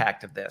the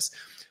impact of this?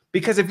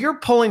 Because if you're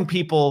pulling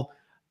people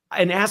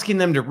and asking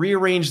them to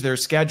rearrange their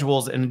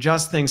schedules and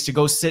adjust things to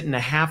go sit in a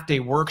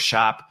half-day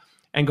workshop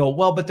and go,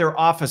 well, but they're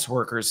office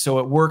workers, so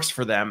it works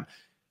for them.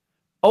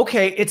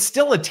 Okay, it's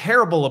still a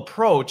terrible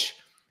approach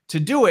to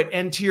do it.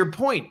 And to your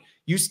point,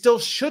 you still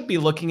should be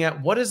looking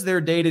at what does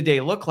their day-to-day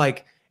look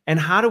like and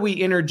how do we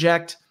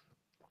interject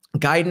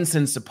guidance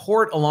and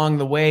support along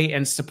the way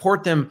and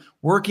support them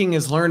working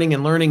as learning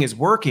and learning is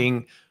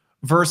working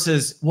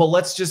versus, well,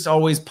 let's just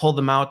always pull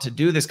them out to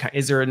do this.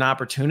 Is there an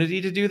opportunity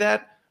to do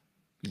that?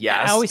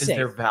 Yes. I always Is say,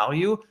 there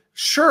value?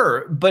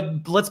 Sure.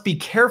 But let's be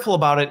careful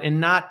about it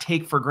and not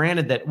take for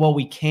granted that, well,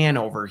 we can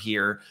over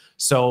here.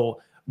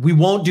 So we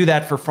won't do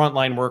that for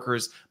frontline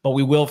workers, but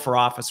we will for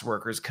office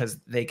workers because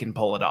they can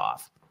pull it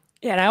off.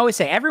 Yeah, and I always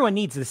say everyone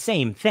needs the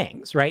same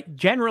things, right?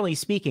 Generally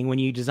speaking, when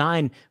you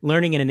design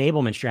learning and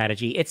enablement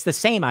strategy, it's the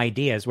same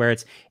ideas where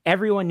it's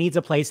everyone needs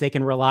a place they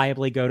can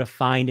reliably go to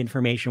find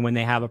information when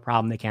they have a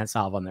problem they can't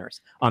solve on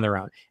their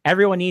own.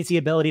 Everyone needs the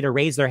ability to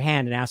raise their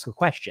hand and ask a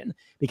question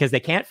because they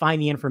can't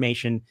find the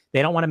information.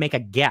 They don't want to make a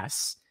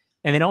guess.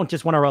 And they don't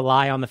just want to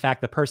rely on the fact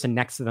the person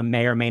next to them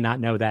may or may not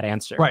know that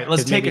answer. Right.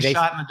 Let's take a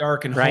shot in the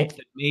dark and hope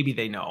that maybe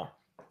they know.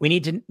 We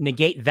need to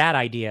negate that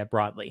idea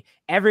broadly.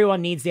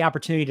 Everyone needs the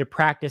opportunity to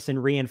practice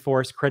and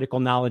reinforce critical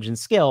knowledge and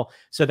skill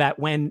so that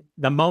when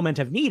the moment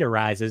of need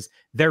arises,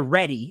 they're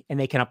ready and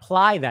they can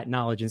apply that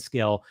knowledge and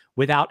skill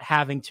without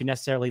having to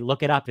necessarily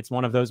look it up. It's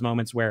one of those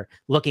moments where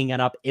looking it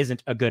up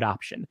isn't a good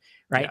option,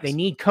 right? Yes. They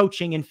need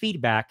coaching and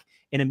feedback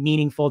in a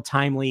meaningful,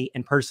 timely,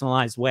 and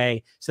personalized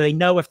way so they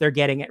know if they're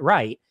getting it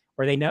right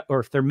or they know, or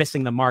if they're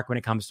missing the mark when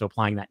it comes to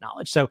applying that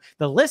knowledge. So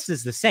the list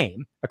is the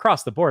same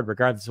across the board,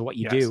 regardless of what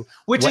you do.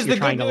 Which is the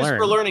good news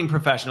for learning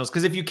professionals.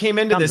 Because if you came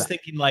into this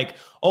thinking like,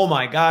 oh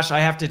my gosh, I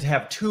have to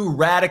have two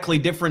radically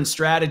different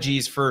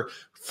strategies for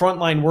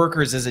frontline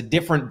workers as a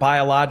different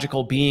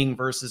biological being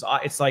versus,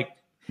 it's like,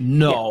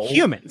 no.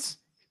 Humans.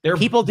 They're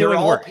people doing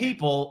all work.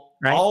 People,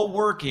 right? All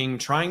working,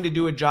 trying to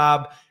do a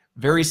job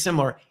very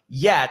similar,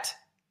 yet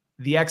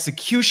the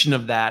execution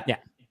of that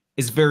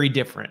is very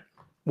different.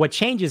 What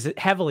changes it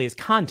heavily is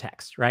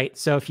context, right?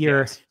 So if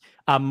you're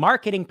a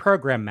marketing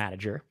program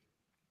manager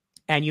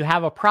and you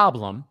have a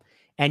problem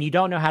and you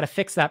don't know how to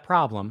fix that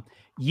problem,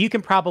 you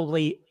can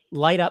probably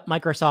light up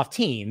Microsoft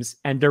Teams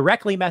and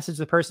directly message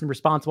the person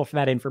responsible for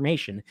that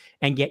information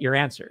and get your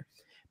answer.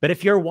 But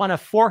if you're one of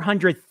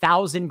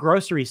 400,000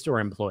 grocery store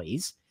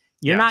employees,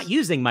 you're not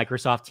using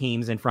Microsoft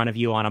Teams in front of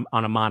you on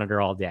a monitor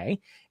all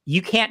day.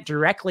 You can't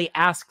directly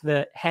ask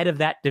the head of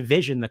that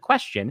division the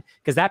question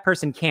because that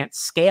person can't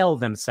scale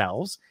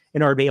themselves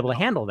in order to be able to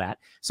handle that.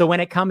 So when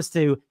it comes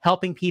to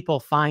helping people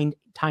find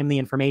timely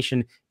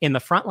information in the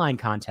frontline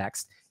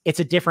context,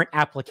 it's a different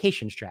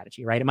application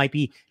strategy, right? It might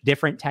be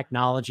different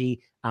technology,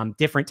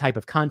 different type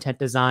of content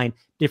design,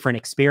 different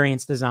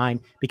experience design,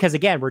 because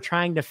again, we're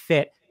trying to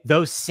fit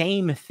those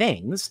same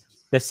things,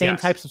 the same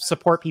types of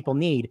support people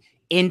need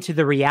into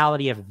the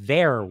reality of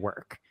their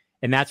work.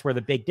 And that's where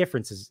the big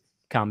differences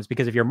comes,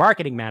 because if you're a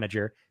marketing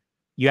manager,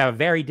 you have a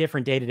very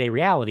different day-to-day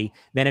reality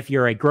than if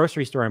you're a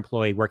grocery store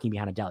employee working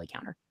behind a deli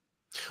counter.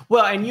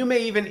 Well, and you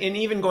may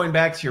even going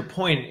back to your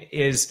point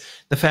is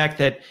the fact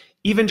that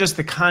even just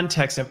the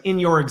context of, in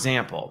your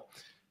example,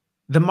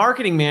 the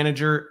marketing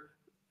manager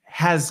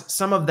has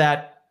some of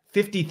that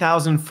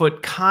 50,000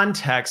 foot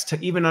context to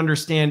even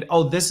understand,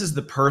 oh, this is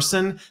the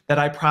person that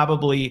I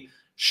probably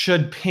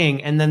should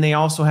ping. And then they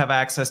also have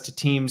access to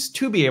Teams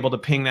to be able to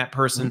ping that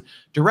person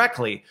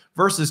directly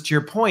versus, to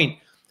your point,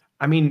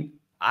 I mean,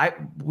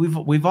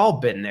 we've all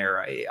been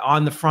there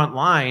on the front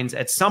lines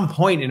at some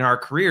point in our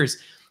careers.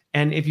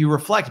 And if you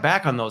reflect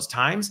back on those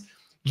times,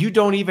 you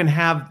don't even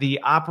have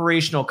the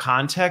operational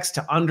context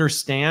to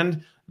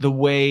understand the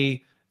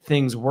way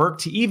things work,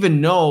 to even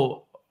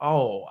know,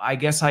 oh, I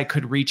guess I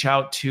could reach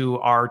out to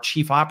our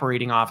chief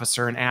operating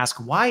officer and ask,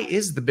 why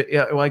is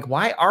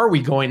why are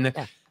we going?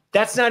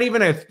 That's not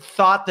even a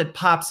thought that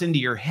pops into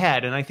your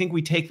head. And I think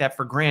we take that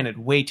for granted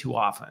way too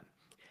often.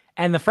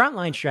 And the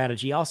frontline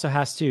strategy also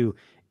has to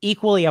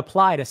equally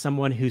apply to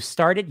someone who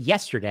started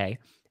yesterday.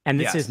 And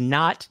this is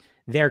not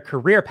their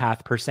career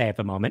path per se at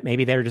the moment.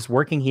 Maybe they're just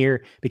working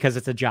here because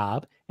it's a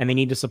job and they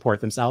need to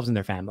support themselves and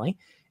their family.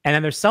 And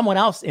then there's someone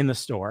else in the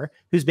store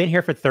who's been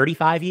here for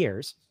 35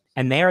 years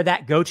and they are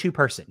that go-to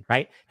person,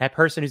 right? That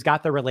person who's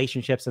got the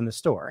relationships in the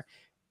store.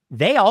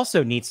 They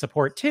also need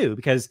support too,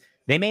 because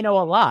they may know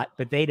a lot,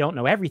 but they don't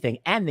know everything.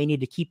 And they need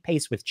to keep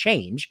pace with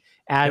change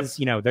as,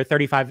 you know, their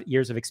 35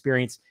 years of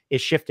experience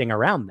is shifting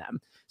around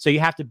them. So you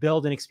have to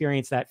build an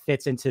experience that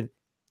fits into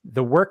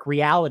the work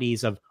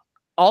realities of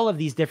all of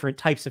these different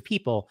types of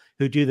people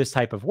who do this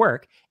type of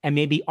work and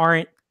maybe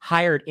aren't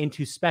hired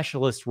into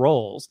specialist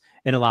roles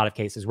in a lot of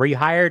cases, where you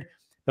hired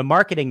the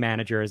marketing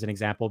manager as an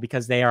example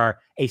because they are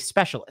a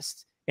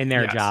specialist in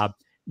their job.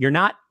 You're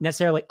not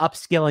necessarily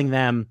upskilling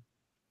them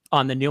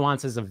on the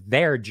nuances of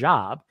their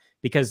job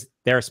because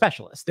they're a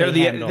specialist. They're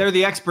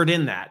the expert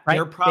in that. Right?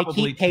 They're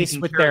probably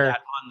taking care of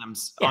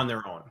that on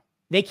their own.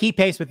 They keep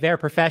pace with their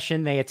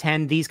profession. They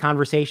attend these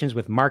conversations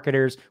with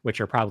marketers,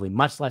 which are probably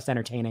much less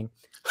entertaining.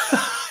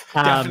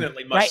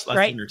 Definitely much less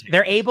entertaining.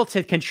 They're able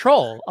to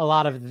control a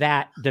lot of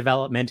that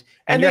development.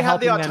 And they have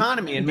the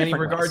autonomy in many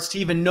regards to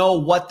even know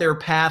what their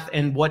path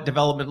and what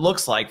development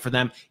looks like for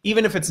them.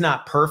 Even if it's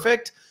not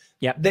perfect,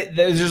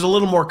 there's a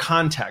little more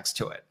context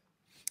to it.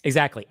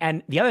 Exactly.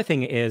 And the other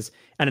thing is,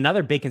 and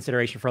another big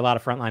consideration for a lot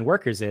of frontline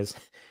workers is,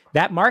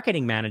 that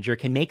marketing manager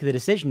can make the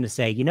decision to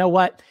say, you know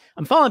what,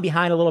 I'm falling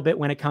behind a little bit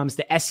when it comes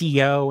to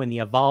SEO and the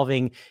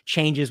evolving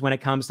changes when it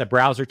comes to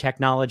browser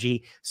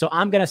technology. So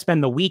I'm going to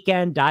spend the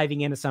weekend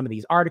diving into some of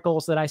these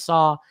articles that I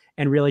saw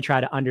and really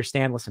try to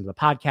understand, listen to the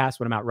podcast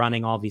when I'm out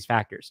running, all these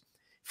factors.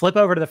 Flip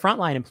over to the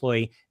frontline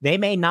employee. They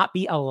may not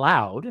be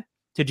allowed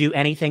to do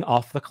anything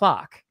off the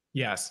clock.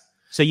 Yes.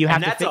 So you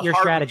have to fit your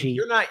strategy.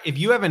 If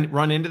you haven't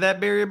run into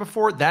that barrier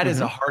before, that is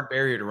a hard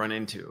barrier to run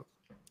into.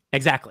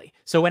 Exactly.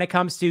 So when it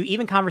comes to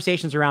even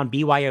conversations around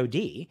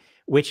BYOD,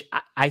 which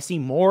I see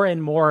more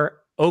and more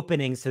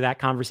openings to that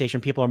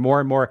conversation, people are more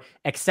and more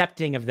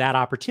accepting of that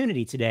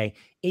opportunity today,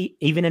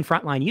 even in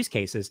frontline use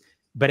cases.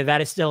 But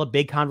that is still a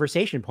big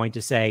conversation point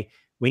to say,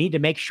 we need to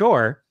make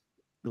sure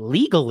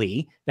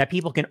legally that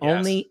people can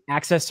only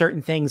access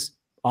certain things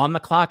on the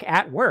clock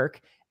at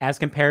work as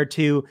compared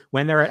to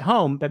when they're at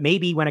home. But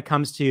maybe when it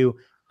comes to,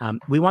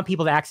 we want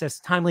people to access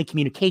timely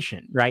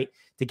communication, right?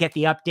 To get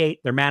the update,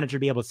 their manager to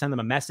be able to send them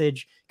a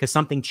message because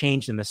something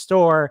changed in the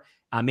store.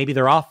 Maybe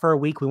they're off for a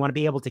week. We want to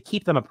be able to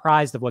keep them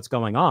apprised of what's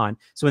going on.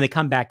 So when they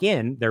come back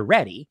in, they're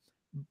ready.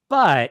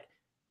 But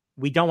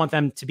we don't want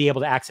them to be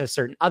able to access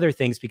certain other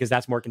things because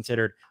that's more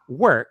considered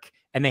work.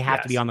 And they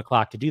have to be on the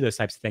clock to do those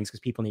types of things because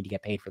people need to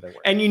get paid for their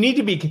work. And you need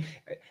to be,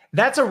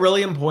 that's a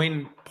really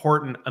important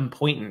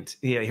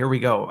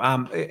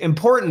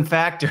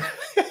factor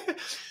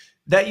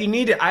that you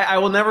need to, I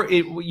will never,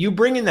 you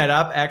bringing that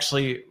up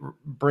actually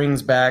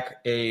brings back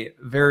a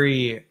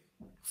very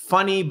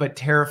funny but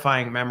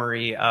terrifying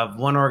memory of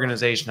one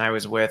organization I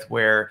was with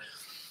where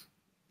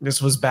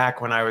this was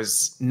back when I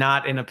was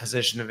not in a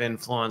position of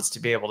influence to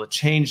be able to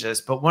change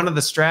this. But one of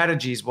the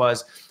strategies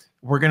was,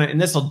 we're going to, and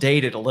this will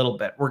date it a little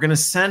bit, we're going to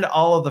send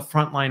all of the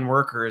frontline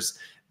workers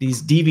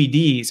these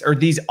DVDs or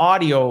these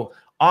audio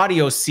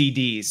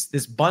CDs,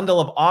 this bundle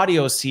of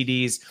audio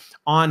CDs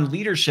on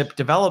leadership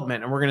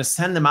development. And we're going to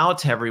send them out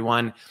to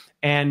everyone.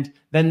 And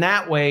then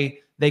that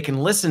way they can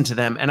listen to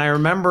them. And I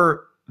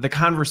remember the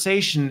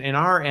conversation in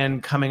our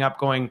end coming up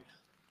going,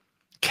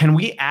 can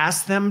we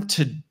ask them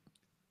to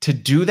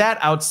do that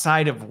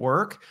outside of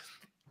work?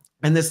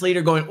 And this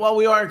leader going, well,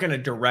 we aren't going to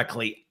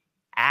directly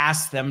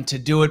ask them to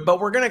do it, but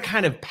we're going to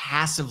kind of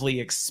passively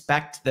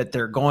expect that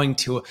they're going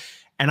to.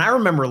 And I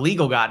remember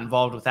legal got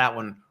involved with that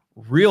one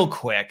real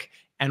quick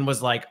and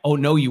was like, oh,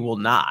 no, you will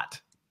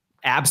not.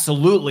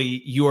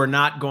 Absolutely. You are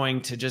not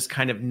going to just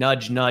kind of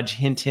nudge,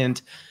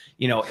 hint.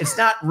 You know, it's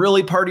not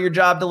really part of your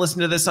job to listen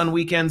to this on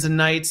weekends and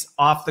nights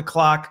off the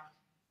clock,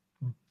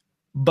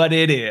 but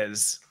it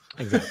is.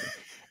 Exactly.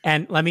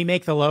 And let me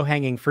make the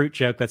low-hanging fruit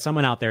joke that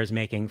someone out there is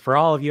making. For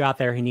all of you out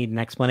there who need an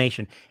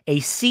explanation,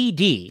 a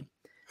CD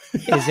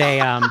is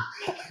a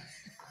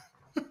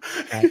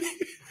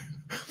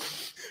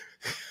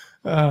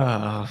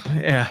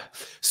yeah.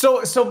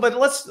 So but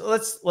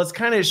let's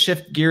kind of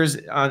shift gears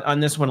on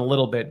this one a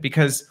little bit,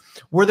 because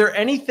were there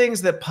any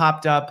things that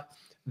popped up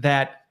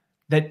that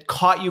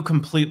caught you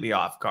completely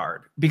off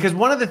guard? Because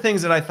one of the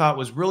things that I thought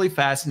was really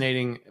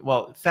fascinating,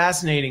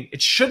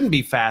 it shouldn't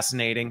be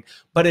fascinating,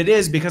 but it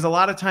is, because a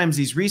lot of times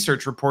these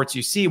research reports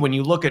you see, when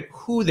you look at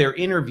who they're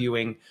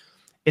interviewing,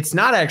 it's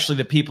not actually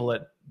the people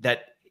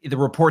that the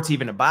report's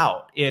even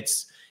about.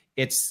 It's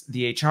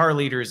the HR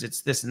leaders,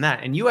 it's this and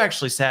that. And you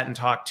actually sat and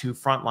talked to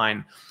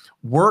frontline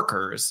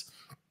workers.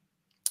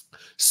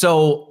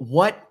 So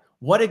what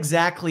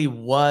exactly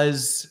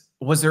was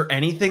there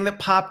anything that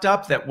popped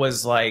up that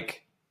was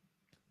like,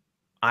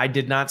 I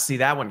did not see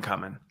that one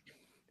coming?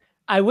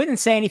 I wouldn't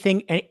say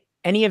anything,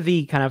 any of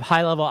the kind of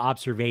high level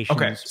observations.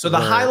 Okay. So the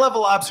high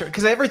level observation,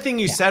 because everything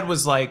you said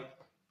was like,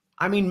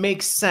 I mean,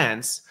 makes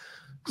sense.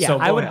 Yeah. So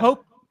I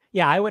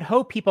would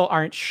hope people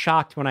aren't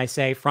shocked when I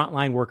say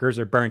frontline workers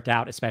are burnt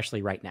out,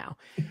 especially right now.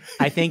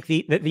 I think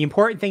the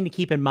important thing to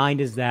keep in mind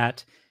is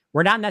that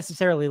we're not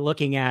necessarily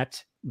looking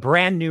at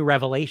brand new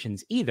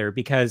revelations either,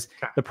 because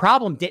the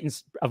problem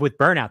with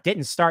burnout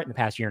didn't start in the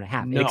past year and a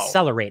half. It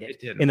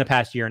accelerated in the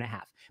past year and a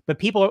half. But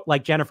people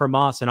like Jennifer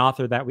Moss, an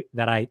author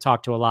that I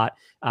talk to a lot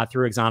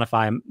through Axonify,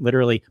 I'm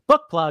literally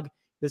book plug.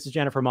 This is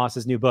Jennifer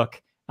Moss's new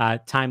book,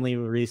 timely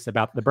release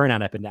about the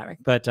burnout epidemic.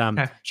 But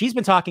she's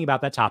been talking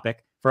about that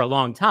topic for a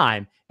long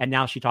time, and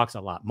now she talks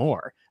a lot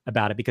more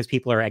about it because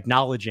people are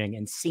acknowledging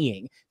and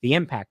seeing the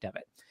impact of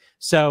it.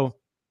 So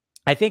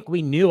I think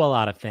we knew a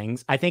lot of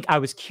things. I think I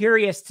was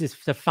curious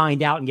to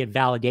find out and get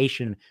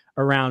validation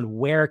around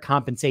where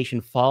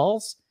compensation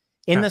falls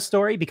in the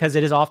story, because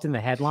it is often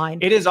the headline.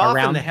 It is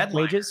often the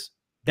headline. Wages.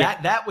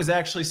 That was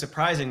actually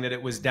surprising that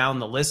it was down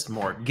the list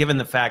more, given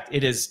the fact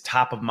it is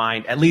top of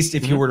mind, at least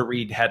if you were to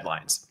read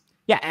headlines.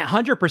 Yeah,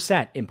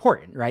 100%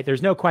 important, right?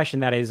 There's no question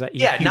that is a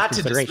huge not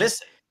to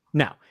dismiss it.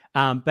 No.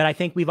 But I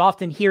think we've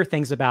often hear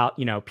things about,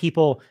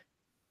 people,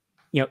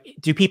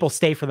 do people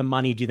stay for the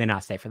money? Do they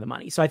not stay for the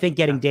money? So I think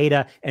getting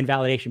data and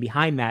validation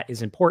behind that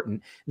is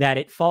important, that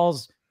it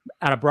falls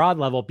at a broad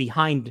level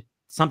behind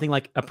something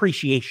like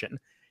appreciation,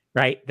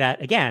 right?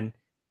 That, again,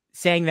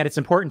 saying that it's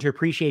important to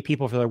appreciate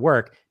people for their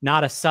work,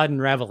 not a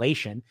sudden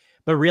revelation,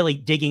 but really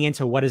digging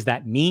into what does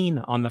that mean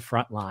on the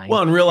front line.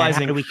 Well, and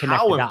realizing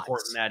how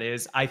important that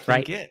is, I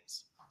think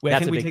is. I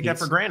think we take that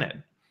for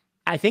granted.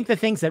 I think the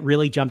things that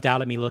really jumped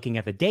out at me looking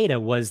at the data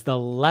was the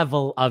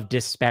level of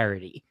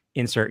disparity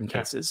in certain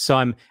cases. So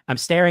I'm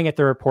staring at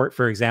the report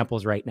for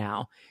examples right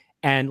now.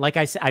 And like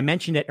I said, I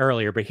mentioned it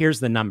earlier, but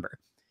here's the number.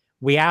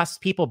 We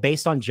asked people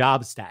based on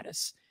job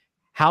status,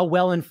 how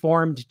well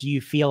informed do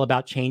you feel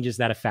about changes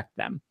that affect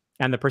them?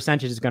 And the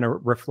percentage is going to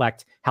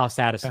reflect how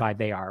satisfied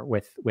they are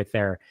with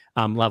their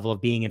level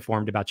of being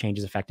informed about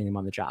changes affecting them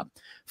on the job.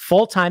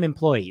 Full-time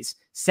employees,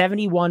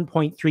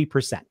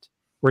 71.3%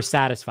 were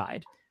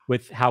satisfied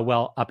with how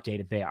well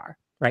updated they are,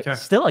 right?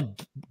 Still a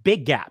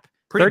big gap.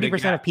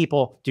 30% of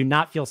people do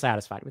not feel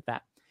satisfied with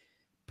that.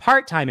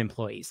 Part-time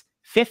employees,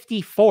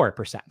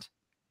 54%.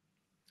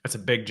 That's a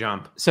big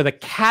jump. So the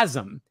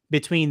chasm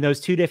between those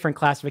two different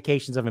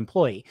classifications of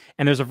employee,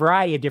 and there's a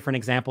variety of different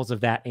examples of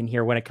that in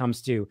here when it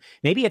comes to,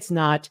 maybe it's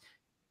not,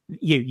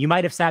 you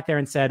might have sat there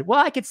and said, well,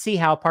 I could see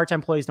how part-time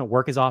employees don't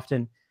work as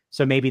often.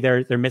 So maybe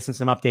they're missing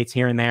some updates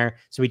here and there.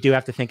 So we do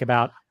have to think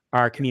about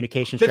our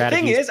communication strategies.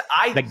 The thing is,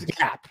 the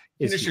gap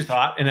is finish your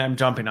thought, and I'm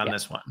jumping on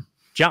this one.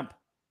 Jump.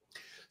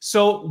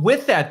 So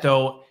with that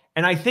though,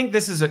 and I think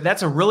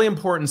that's a really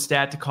important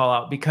stat to call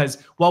out, because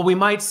while we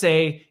might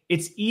say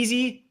it's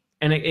easy,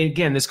 and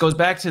again, this goes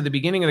back to the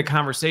beginning of the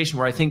conversation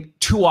where I think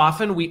too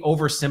often we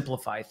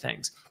oversimplify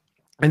things.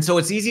 And so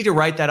it's easy to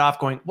write that off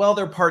going, well,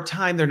 they're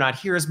part-time, they're not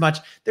here as much,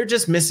 they're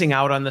just missing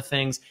out on the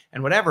things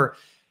and whatever.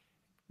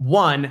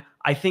 One,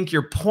 I think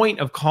your point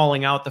of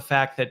calling out the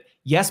fact that,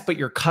 yes, but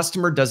your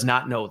customer does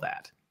not know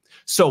that.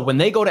 So when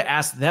they go to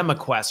ask them a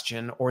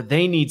question or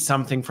they need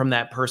something from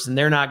that person,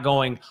 they're not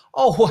going,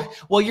 oh,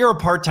 well, you're a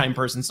part-time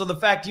person. So the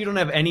fact you don't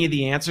have any of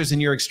the answers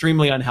and you're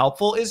extremely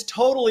unhelpful is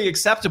totally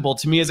acceptable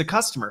to me as a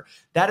customer.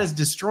 That is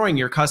destroying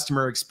your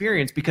customer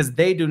experience because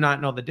they do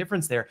not know the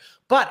difference there.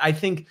 But I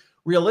think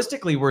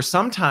realistically, where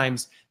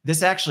sometimes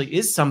this actually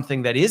is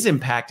something that is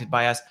impacted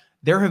by us,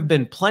 there have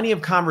been plenty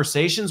of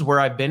conversations where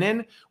I've been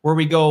in where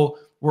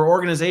where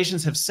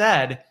organizations have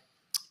said,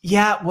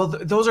 yeah, well,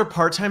 those are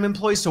part-time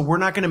employees, so we're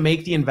not going to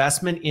make the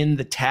investment in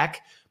the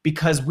tech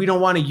because we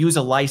don't want to use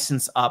a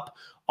license up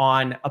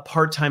on a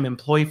part-time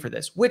employee for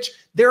this, which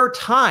there are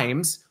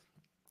times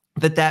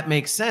that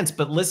makes sense.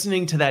 But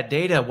listening to that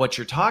data, what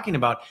you're talking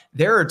about,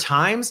 there are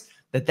times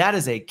that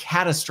is a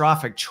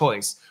catastrophic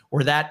choice,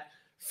 or that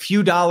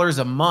few dollars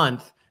a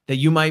month that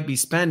you might be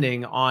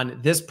spending on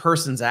this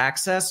person's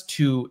access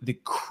to the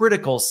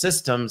critical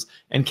systems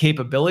and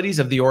capabilities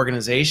of the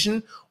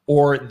organization,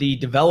 or the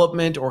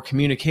development or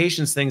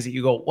communications things that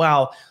you go,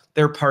 well,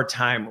 they're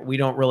part-time, we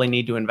don't really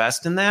need to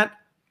invest in that.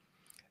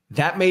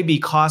 That may be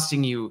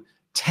costing you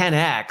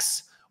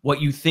 10x what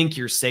you think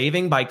you're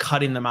saving by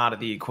cutting them out of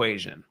the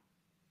equation.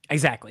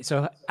 Exactly.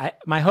 So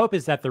my hope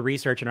is that the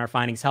research and our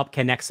findings help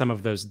connect some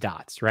of those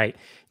dots, right?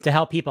 To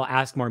help people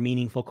ask more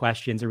meaningful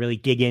questions and really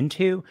dig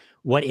into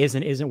what is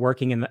and isn't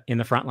working in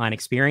the frontline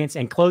experience,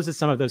 and closes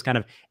some of those kind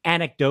of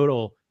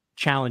anecdotal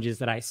challenges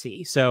that I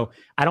see. So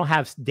I don't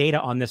have data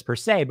on this per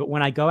se, but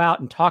when I go out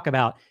and talk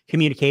about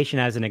communication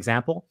as an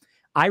example,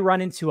 I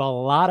run into a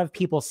lot of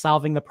people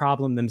solving the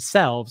problem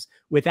themselves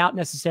without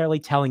necessarily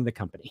telling the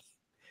company,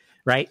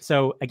 right?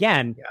 So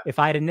again, if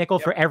I had a nickel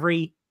for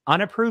every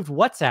unapproved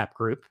WhatsApp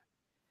group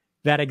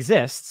that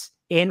exists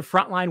in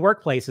frontline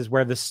workplaces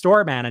where the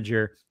store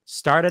manager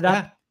started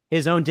up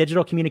his own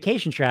digital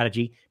communication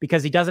strategy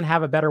because he doesn't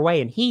have a better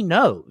way, and he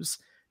knows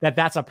that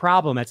that's a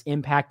problem that's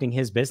impacting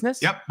his business.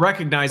 Yep,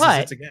 recognizes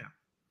it's a gap.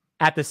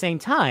 At the same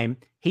time,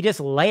 he just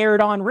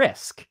layered on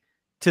risk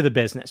to the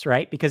business,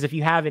 right? Because if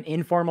you have an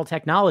informal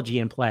technology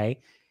in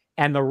play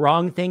and the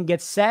wrong thing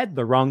gets said,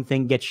 the wrong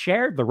thing gets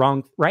shared,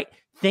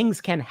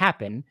 things can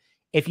happen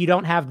if you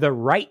don't have the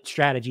right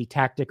strategy,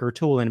 tactic, or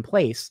tool in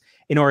place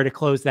in order to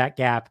close that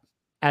gap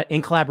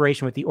in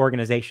collaboration with the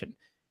organization.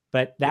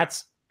 But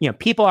that's,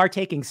 people are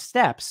taking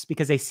steps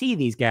because they see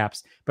these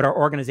gaps, but our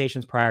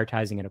organization's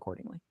prioritizing it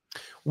accordingly.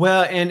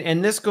 Well,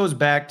 and this goes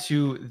back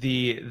to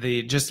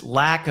the just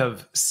lack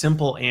of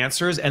simple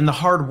answers and the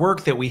hard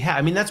work that we have.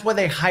 I mean, that's why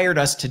they hired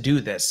us to do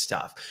this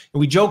stuff.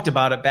 And we joked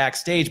about it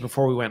backstage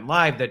before we went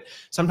live that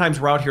sometimes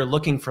we're out here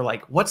looking for,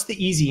 like, what's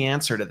the easy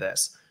answer to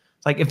this?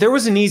 Like if there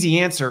was an easy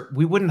answer,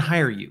 we wouldn't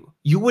hire you.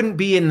 You wouldn't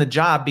be in the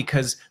job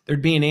because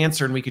there'd be an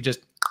answer and we could just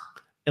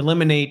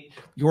eliminate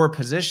your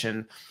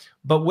position.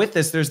 But with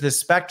this, there's this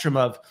spectrum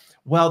of,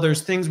 well,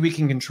 there's things we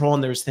can control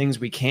and there's things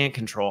we can't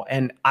control.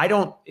 And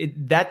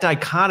that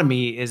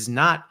dichotomy is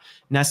not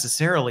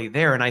necessarily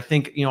there. And I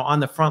think, on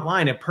the front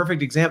line, a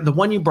perfect example, the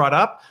one you brought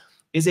up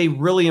is a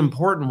really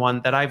important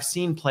one that I've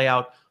seen play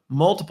out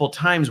multiple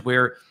times,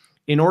 where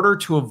in order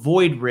to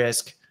avoid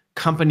risk,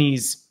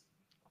 companies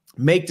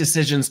make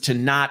decisions to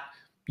not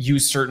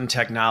use certain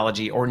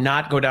technology or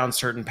not go down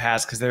certain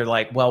paths because they're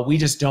like, well, we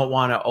just don't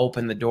want to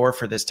open the door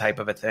for this type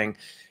of a thing,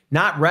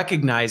 not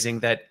recognizing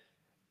that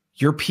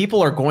your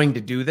people are going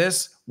to do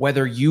this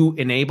whether you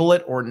enable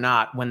it or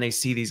not when they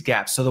see these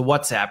gaps. So the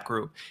WhatsApp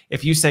group,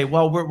 if you say,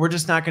 well, we're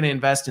just not going to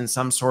invest in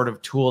some sort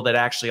of tool that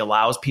actually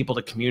allows people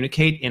to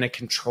communicate in a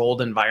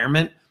controlled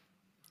environment,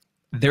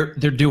 they're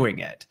doing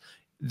it.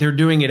 They're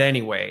doing it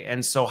anyway.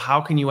 And so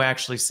how can you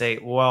actually say,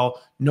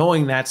 well,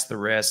 knowing that's the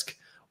risk,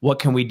 what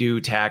can we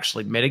do to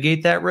actually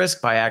mitigate that risk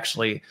by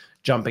actually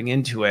jumping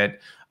into it?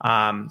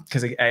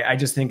 Because I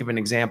just think of an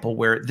example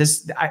where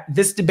this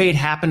debate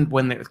happened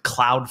when the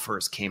cloud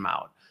first came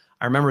out.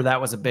 I remember that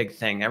was a big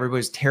thing. Everybody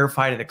was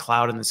terrified of the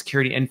cloud and the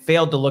security and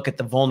failed to look at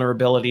the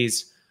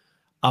vulnerabilities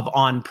of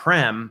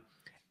on-prem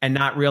and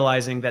not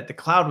realizing that the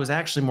cloud was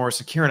actually more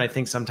secure. And I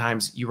think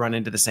sometimes you run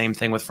into the same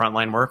thing with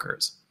frontline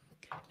workers.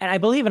 And I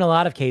believe in a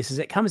lot of cases,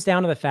 it comes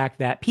down to the fact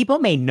that people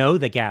may know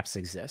the gaps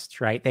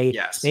exist, right? They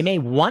may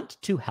want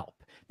to help.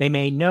 They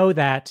may know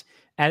that,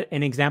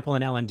 an example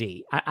in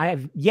L&D.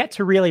 I've yet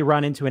to really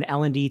run into an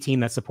L&D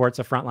team that supports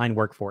a frontline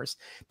workforce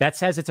that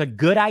says it's a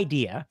good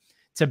idea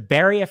to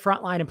bury a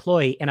frontline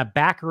employee in a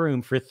back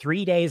room for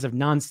 3 days of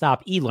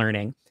nonstop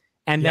e-learning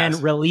and then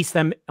release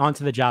them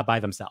onto the job by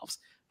themselves.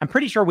 I'm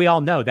pretty sure we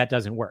all know that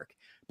doesn't work,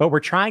 but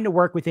we're trying to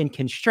work within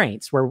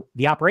constraints where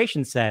the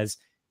operation says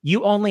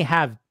you only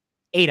have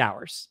 8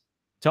 hours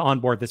to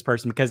onboard this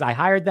person because I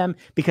hired them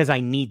because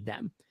I need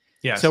them.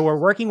 Yes. So we're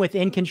working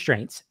within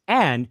constraints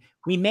and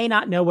we may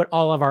not know what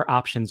all of our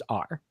options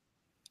are.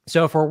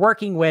 So if we're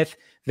working with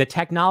the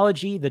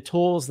technology, the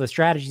tools, the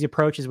strategies,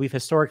 approaches we've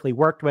historically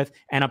worked with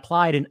and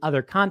applied in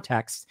other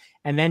contexts,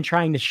 and then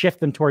trying to shift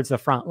them towards the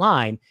front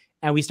line,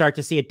 and we start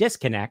to see a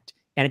disconnect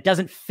and it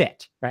doesn't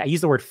fit, right? I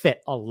use the word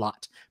fit a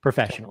lot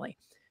professionally.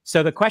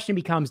 So the question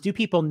becomes, do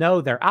people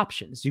know their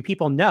options? Do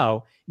people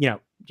know,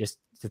 just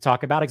to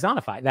talk about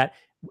Axonify, that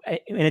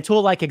in a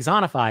tool like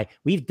Axonify,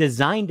 we've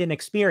designed an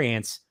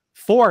experience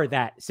for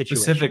that situation.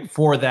 Specific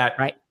for that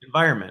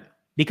environment.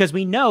 Because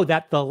we know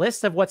that the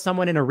list of what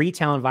someone in a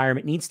retail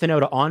environment needs to know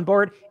to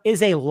onboard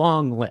is a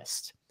long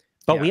list.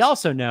 But we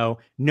also know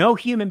no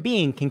human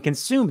being can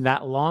consume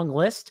that long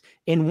list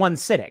in one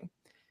sitting.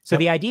 So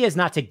the idea is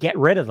not to get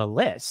rid of the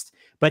list,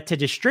 but to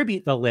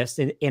distribute the list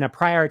in a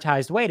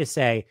prioritized way to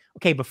say,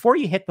 okay, before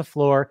you hit the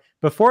floor,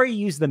 before you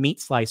use the meat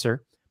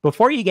slicer,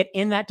 before you get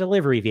in that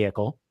delivery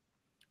vehicle,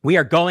 we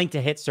are going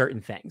to hit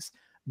certain things.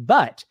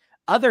 But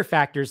other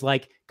factors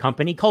like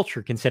company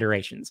culture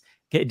considerations,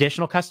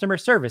 additional customer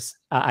service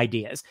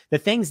ideas, the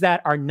things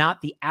that are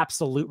not the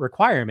absolute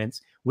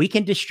requirements, we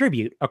can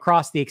distribute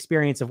across the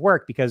experience of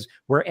work because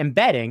we're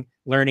embedding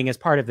learning as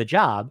part of the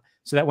job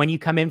so that when you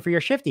come in for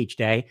your shift each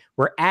day,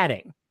 we're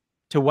adding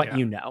to what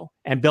you know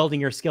and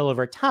building your skill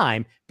over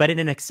time, but in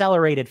an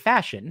accelerated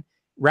fashion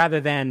rather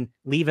than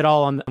leave it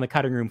all on the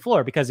cutting room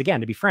floor. Because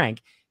again, to be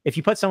frank, if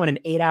you put someone in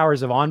 8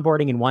 hours of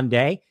onboarding in one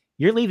day,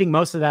 you're leaving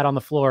most of that on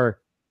the floor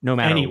no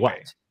matter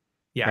what.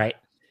 Right.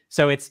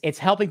 So it's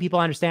helping people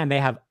understand they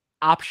have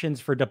options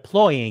for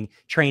deploying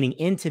training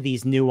into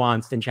these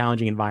nuanced and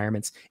challenging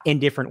environments in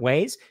different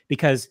ways,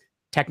 because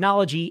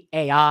technology,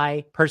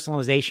 AI,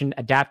 personalization,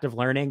 adaptive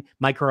learning,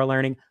 micro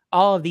learning,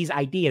 all of these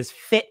ideas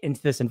fit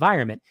into this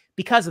environment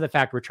because of the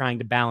fact we're trying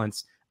to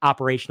balance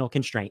operational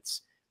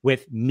constraints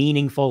with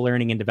meaningful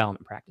learning and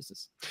development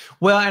practices.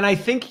 Well, and I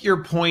think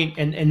your point,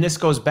 and this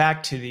goes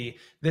back to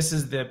this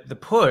is the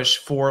push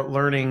for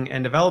learning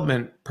and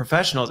development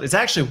professionals. It's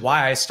actually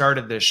why I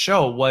started this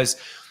show, was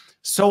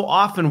so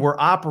often we're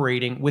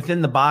operating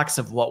within the box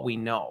of what we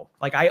know.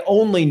 Like, I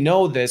only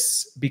know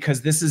this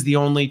because this is the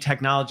only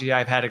technology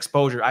I've had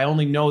exposure. I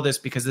only know this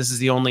because this is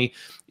the only,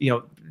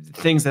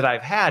 things that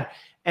I've had.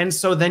 And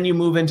so then you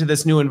move into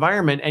this new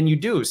environment and you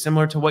do,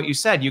 similar to what you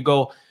said, you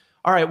go,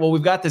 all right, well,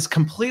 we've got this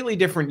completely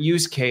different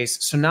use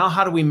case. So now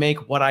how do we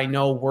make what I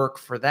know work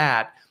for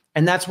that?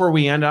 And that's where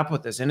we end up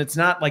with this. And it's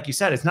not, like you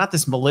said, it's not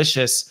this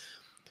malicious,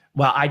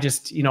 well, I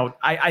just,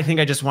 I think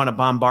I just want to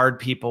bombard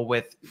people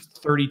with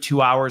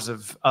 32 hours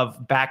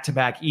of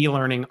back-to-back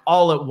e-learning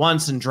all at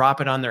once and drop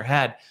it on their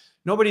head.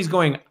 Nobody's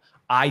going,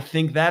 I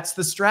think that's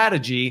the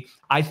strategy.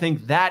 I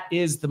think that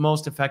is the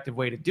most effective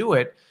way to do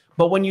it.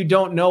 But when you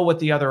don't know what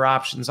the other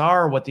options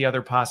are, what the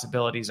other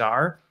possibilities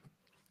are,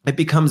 it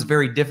becomes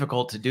very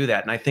difficult to do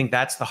that. And I think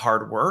that's the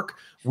hard work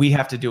we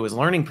have to do as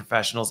learning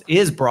professionals,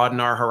 is broaden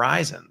our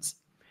horizons.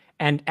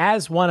 And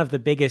as one of the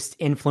biggest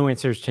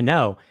influencers to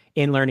know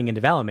in learning and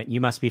development,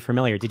 you must be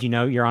familiar. Did you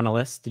know you're on a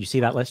list? Did you see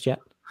that list yet?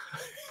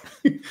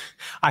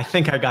 I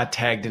think I got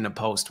tagged in a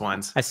post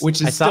once, I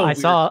which is still weird.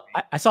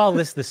 I saw a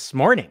list this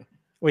morning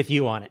with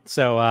you on it.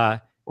 So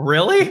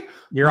really,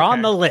 you're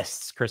on the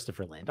lists,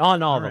 Christopher Lind,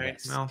 on all the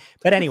lists. Well.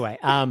 But anyway,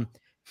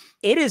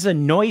 it is a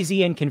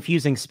noisy and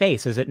confusing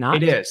space, is it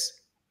not? It is.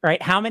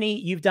 Right? How many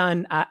you've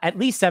done? At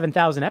least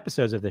 7,000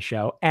 episodes of the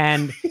show,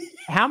 and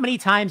how many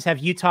times have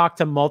you talked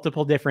to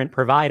multiple different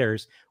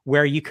providers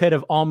where you could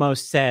have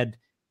almost said,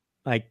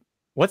 like,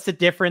 what's the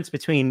difference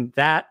between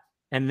that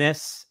and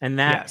this and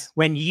that? Yes.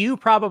 When you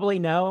probably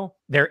know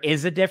there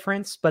is a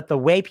difference, but the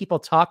way people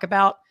talk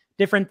about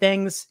different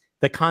things,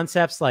 the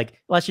concepts, like,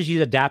 let's just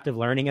use adaptive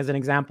learning as an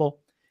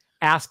example.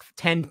 Ask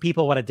 10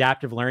 people what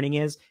adaptive learning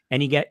is,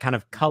 and you get kind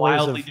of colors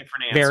wildly of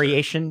different answers.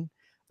 variation.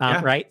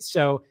 Right.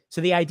 So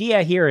the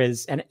idea here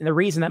is, and the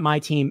reason that my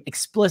team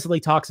explicitly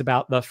talks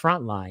about the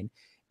frontline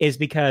is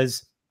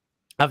because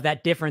of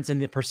that difference in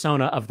the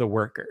persona of the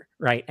worker,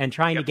 right? And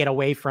trying to get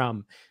away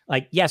from,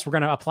 like, yes, we're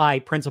going to apply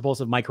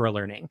principles of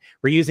microlearning.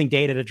 We're using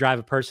data to drive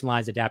a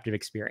personalized adaptive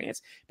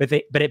experience, but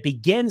it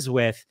begins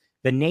with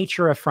the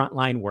nature of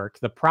frontline work,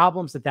 the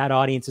problems that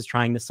audience is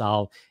trying to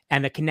solve,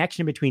 and the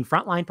connection between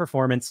frontline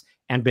performance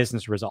and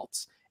business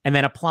results, and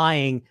then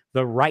applying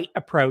the right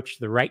approach,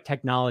 the right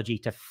technology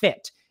to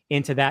fit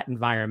into that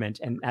environment.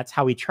 And that's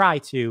how we try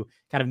to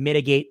kind of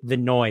mitigate the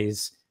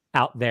noise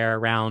out there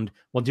around,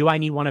 well, do I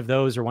need one of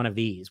those or one of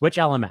these? Which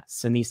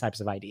LMS? And these types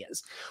of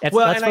ideas.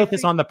 Let's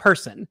focus on the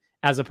person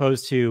as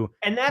opposed to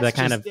the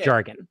kind of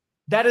jargon.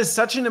 That is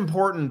such an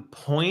important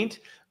point,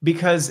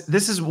 because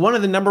this is one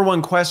of the number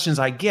one questions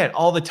I get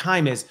all the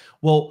time is,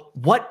 well,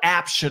 what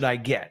app should I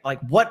get? Like,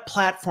 what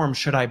platform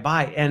should I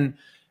buy? And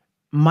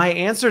my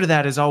answer to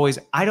that is always,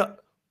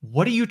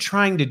 what are you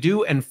trying to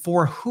do and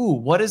for who?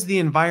 What is the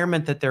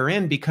environment that they're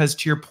in? Because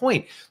to your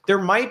point, there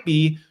might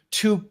be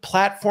two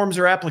platforms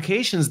or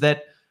applications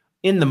that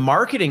in the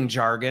marketing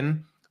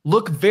jargon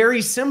look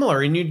very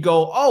similar. And you'd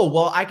go, oh,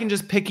 well, I can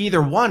just pick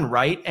either one,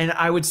 right? And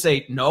I would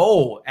say,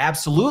 no,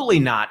 absolutely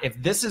not.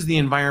 If this is the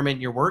environment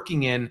you're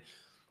working in,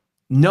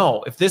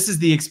 no. If this is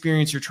the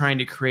experience you're trying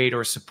to create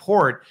or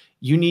support,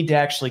 you need to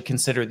actually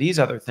consider these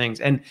other things.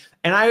 And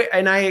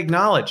I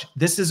acknowledge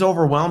this is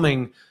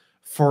overwhelming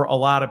for a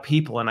lot of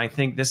people. And I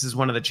think this is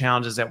one of the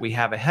challenges that we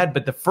have ahead.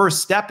 But the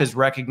first step is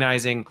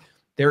recognizing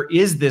there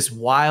is this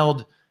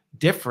wild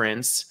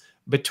difference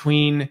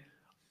between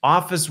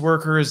office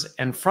workers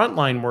and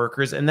frontline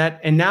workers. And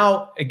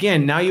now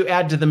you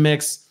add to the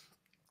mix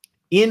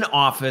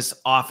in-office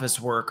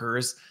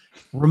workers,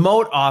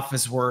 remote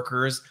office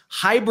workers,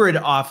 hybrid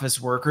office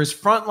workers,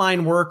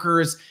 frontline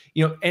workers,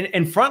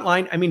 and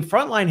frontline,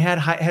 frontline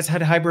has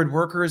had hybrid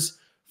workers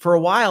for a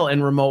while,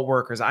 and remote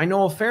workers. I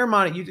know a fair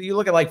amount. You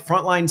look at like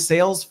frontline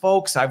sales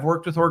folks. I've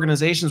worked with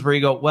organizations where you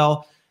go,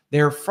 well,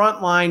 they're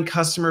frontline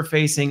customer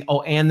facing.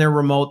 Oh, and they're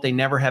remote. They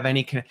never have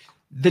any.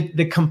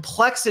 The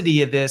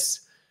complexity of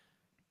this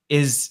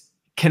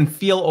can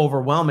feel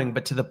overwhelming.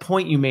 But to the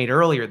point you made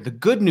earlier, the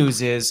good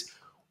news is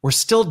we're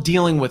still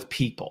dealing with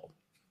people,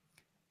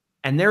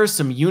 and there are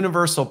some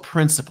universal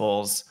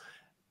principles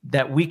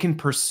that we can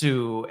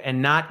pursue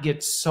and not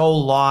get so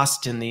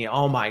lost in the,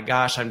 oh my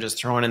gosh, I'm just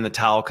throwing in the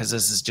towel because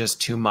this is just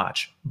too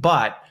much.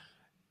 But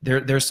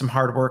there's some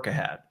hard work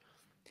ahead.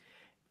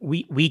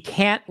 We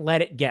can't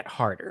let it get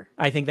harder.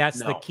 I think that's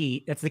the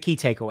key. That's the key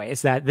takeaway,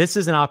 is that this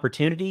is an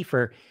opportunity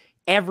for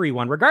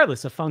everyone,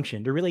 regardless of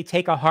function, to really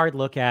take a hard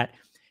look at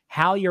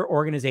how your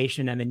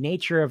organization and the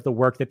nature of the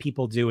work that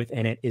people do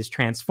within it is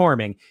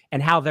transforming,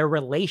 and how their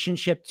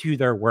relationship to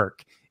their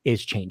work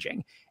is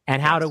changing. And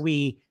how do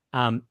we,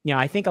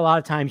 I think a lot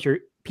of times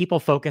people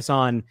focus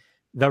on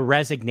the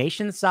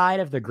resignation side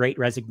of the great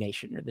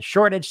resignation, or the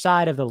shortage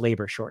side of the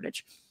labor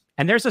shortage.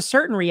 And there's a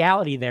certain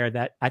reality there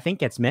that I think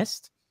gets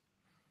missed.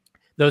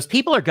 Those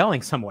people are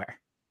going somewhere.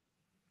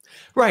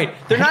 Right.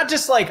 They're not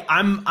just like,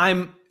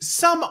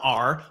 some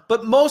are,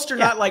 but most are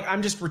not like,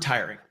 I'm just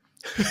retiring.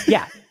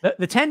 Yeah.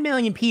 The 10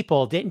 million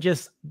people didn't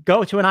just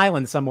go to an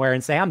island somewhere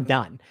and say, I'm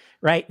done,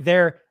 right?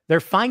 They're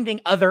finding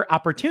other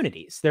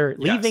opportunities. They're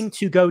leaving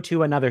to go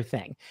to another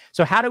thing.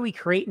 So how do we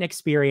create an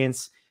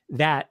experience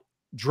that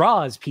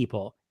draws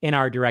people in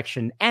our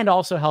direction and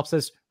also helps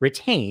us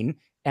retain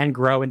and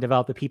grow and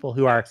develop the people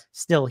who are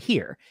still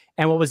here?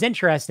 And what was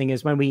interesting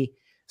is when we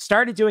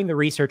started doing the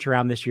research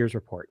around this year's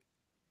report,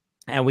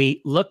 and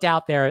we looked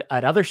out there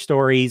at other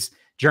stories,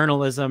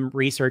 journalism,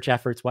 research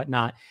efforts,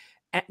 whatnot,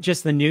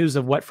 just the news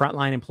of what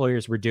frontline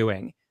employers were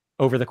doing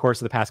over the course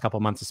of the past couple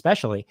of months,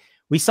 especially,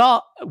 we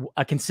saw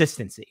a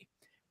consistency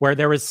where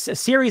there was a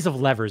series of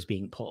levers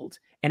being pulled,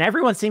 and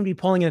everyone seemed to be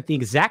pulling it at the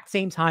exact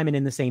same time and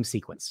in the same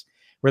sequence.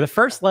 Where the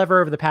first lever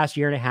over the past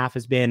year and a half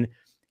has been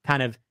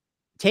kind of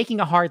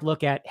taking a hard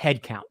look at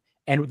headcount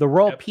and the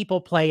role people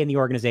play in the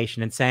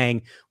organization, and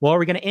saying, well, are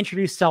we going to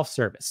introduce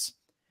self-service,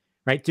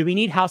 right? Do we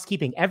need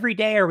housekeeping every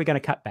day, or are we going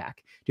to cut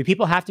back? Do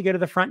people have to go to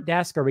the front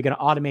desk, or are we going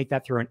to automate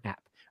that through an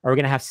app? Are we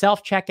going to have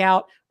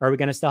self-checkout, or are we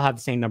going to still have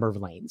the same number of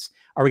lanes?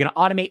 Are we going to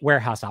automate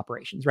warehouse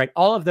operations, right?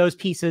 All of those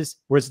pieces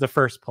was the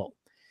first pull.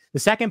 The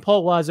second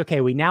pull was,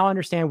 okay, we now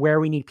understand where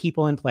we need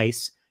people in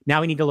place.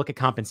 Now we need to look at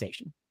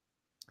compensation.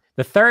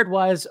 The third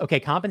was, okay,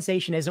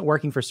 compensation isn't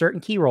working for certain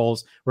key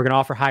roles. We're going to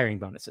offer hiring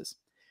bonuses.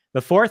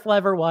 The fourth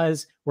lever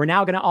was, we're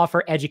now going to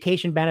offer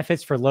education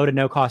benefits for low to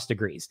no cost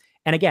degrees.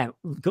 And again,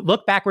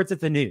 look backwards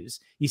at the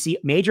news. You see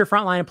major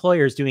frontline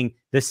employers doing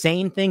the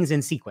same things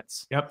in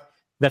sequence. Yep.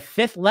 The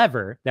fifth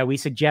lever that we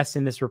suggest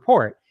in this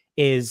report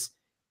is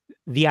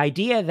the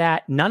idea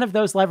that none of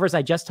those levers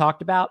I just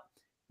talked about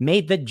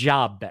made the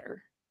job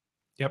better.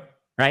 Yep.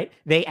 Right?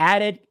 They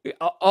added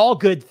all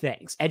good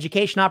things,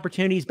 education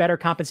opportunities, better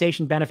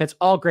compensation benefits,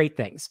 all great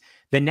things.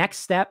 The next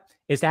step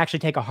is to actually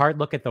take a hard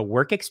look at the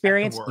work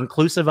experience,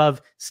 inclusive of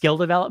skill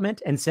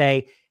development, and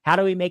say, how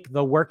do we make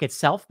the work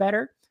itself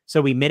better? So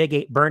we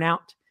mitigate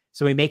burnout,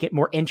 so we make it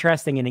more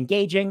interesting and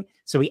engaging.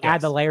 So we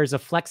add the layers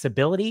of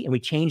flexibility, and we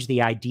change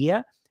the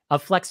idea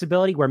of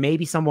flexibility, where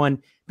maybe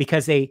someone,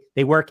 because they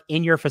work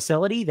in your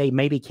facility, they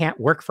maybe can't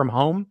work from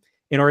home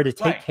in order to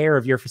take care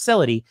of your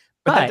facility.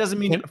 But that doesn't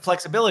mean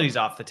flexibility is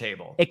off the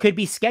table. It could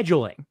be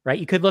scheduling, right?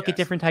 You could look at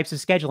different types of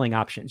scheduling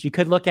options. You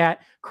could look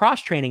at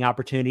cross-training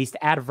opportunities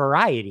to add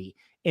variety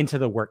into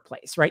the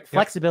workplace, right?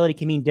 Flexibility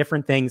can mean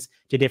different things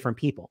to different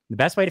people. The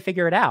best way to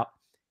figure it out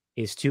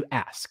is to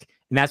ask.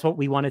 And that's what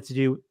we wanted to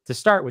do to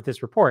start with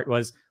this report,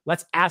 was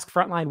let's ask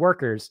frontline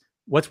workers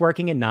what's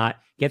working and not,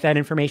 get that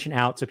information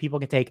out so people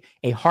can take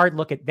a hard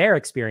look at their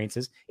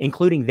experiences,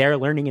 including their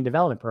learning and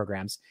development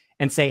programs,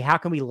 and say, how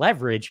can we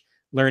leverage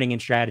learning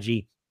and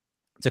strategy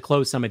to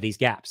close some of these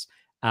gaps?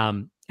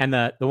 And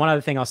the one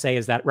other thing I'll say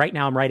is that right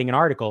now I'm writing an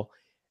article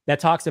that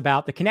talks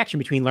about the connection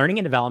between learning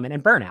and development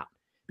and burnout,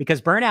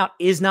 because burnout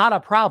is not a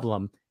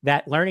problem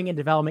that learning and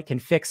development can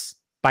fix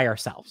by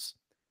ourselves.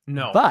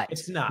 No, but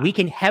it's not. We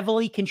can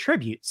heavily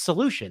contribute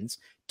solutions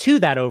to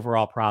that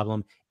overall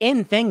problem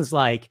in things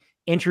like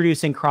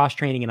introducing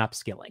cross-training and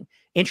upskilling,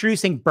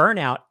 introducing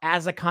burnout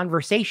as a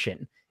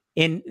conversation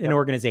in an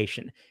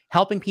organization,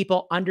 helping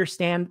people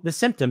understand the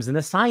symptoms and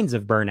the signs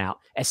of burnout,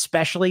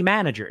 especially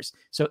managers.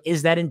 So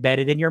is that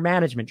embedded in your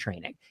management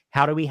training?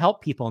 How do we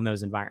help people in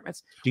those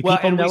environments? Do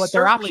people know what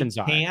their options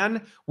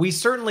are? We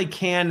certainly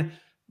can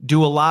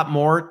do a lot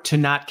more to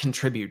not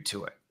contribute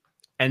to it.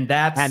 And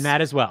that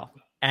as well.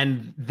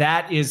 And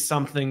that is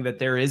something that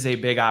there is a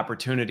big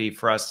opportunity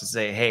for us to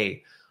say,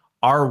 hey,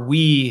 are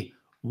we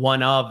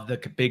one of the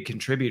big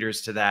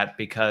contributors to that?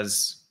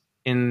 Because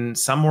in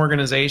some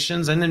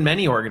organizations and in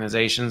many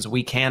organizations,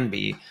 we can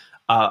be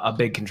a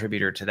big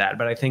contributor to that.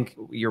 But I think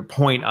your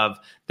point of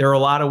there are a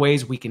lot of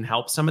ways we can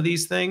help some of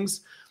these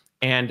things,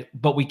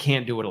 but we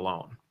can't do it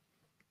alone.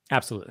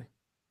 Absolutely.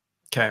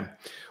 Okay.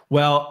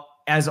 Well,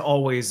 as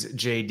always,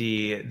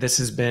 JD, this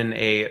has been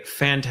a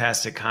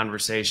fantastic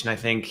conversation. I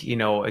think,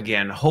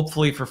 again,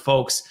 hopefully for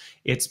folks,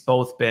 it's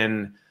both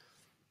been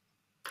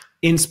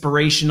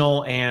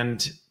inspirational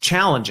and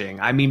challenging.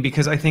 I mean,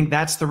 because I think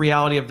that's the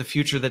reality of the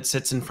future that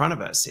sits in front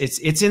of us.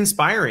 It's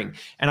inspiring.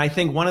 And I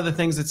think one of the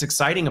things that's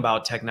exciting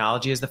about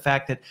technology is the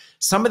fact that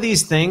some of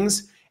these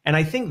things, and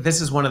I think this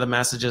is one of the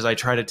messages I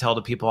try to tell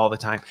to people all the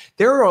time,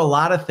 there are a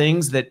lot of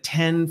things that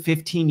 10,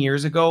 15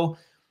 years ago,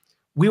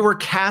 we were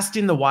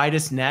casting the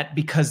widest net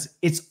because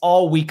it's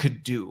all we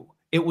could do.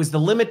 It was the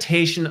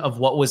limitation of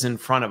what was in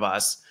front of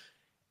us.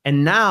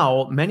 And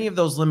now many of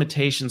those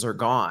limitations are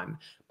gone,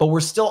 but we're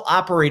still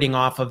operating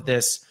off of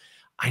this,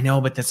 I know,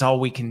 but that's all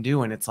we can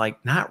do. And it's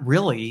like, not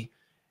really.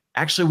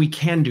 Actually, we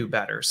can do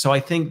better. So I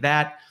think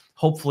that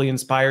hopefully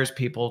inspires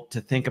people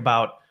to think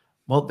about,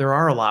 well, there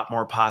are a lot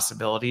more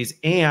possibilities.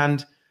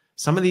 And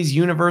some of these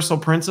universal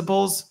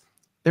principles,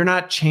 they're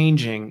not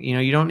changing.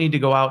 You don't need to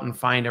go out and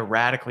find a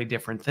radically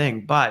different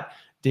thing, but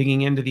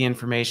digging into the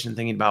information,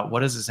 thinking about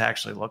what does this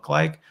actually look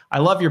like? I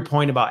love your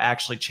point about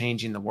actually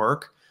changing the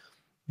work,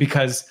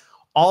 because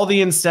all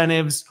the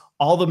incentives,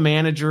 all the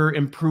manager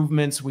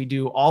improvements we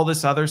do, all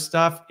this other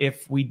stuff,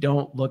 if we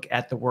don't look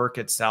at the work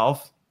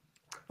itself,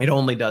 it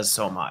only does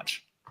so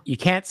much. You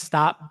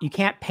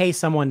can't pay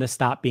someone to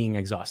stop being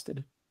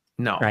exhausted.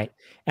 No. Right.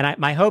 And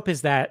my hope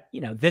is that,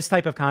 this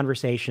type of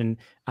conversation,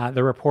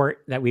 the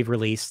report that we've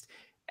released,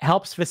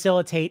 helps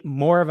facilitate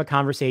more of a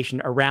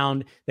conversation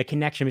around the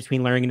connection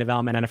between learning and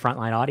development and a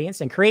frontline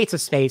audience, and creates a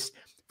space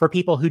for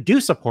people who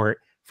do support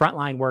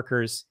frontline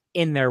workers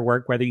in their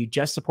work, whether you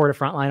just support a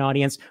frontline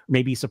audience, or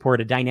maybe you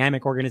support a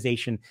dynamic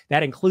organization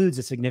that includes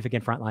a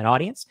significant frontline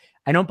audience.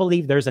 I don't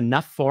believe there's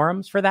enough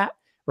forums for that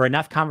or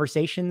enough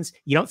conversations.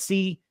 You don't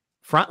see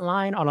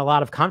frontline on a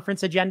lot of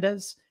conference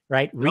agendas,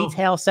 right? No.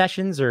 Retail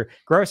sessions or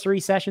grocery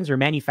sessions or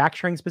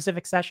manufacturing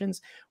specific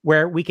sessions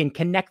where we can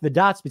connect the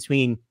dots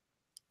between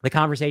the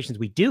conversations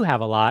we do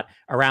have a lot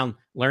around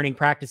learning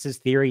practices,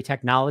 theory,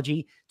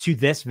 technology to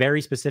this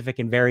very specific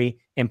and very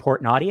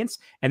important audience.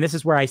 And this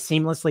is where I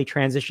seamlessly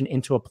transition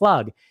into a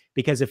plug,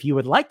 because if you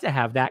would like to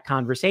have that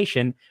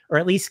conversation, or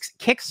at least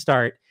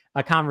kickstart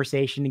a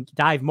conversation and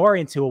dive more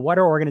into what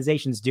are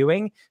organizations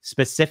doing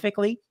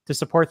specifically to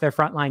support their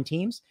frontline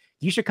teams,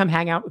 you should come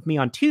hang out with me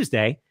on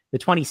Tuesday, the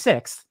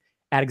 26th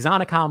at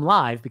Axonicom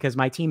Live, because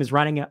my team is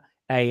running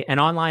an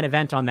online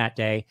event on that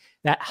day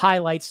that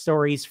highlights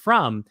stories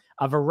from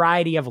a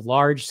variety of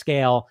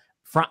large-scale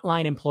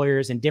frontline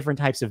employers and different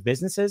types of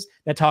businesses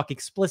that talk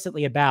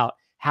explicitly about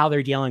how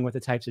they're dealing with the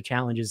types of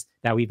challenges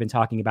that we've been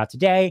talking about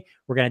today.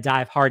 We're going to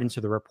dive hard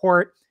into the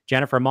report.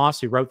 Jennifer Moss,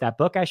 who wrote that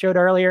book I showed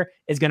earlier,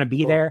 is going to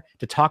be there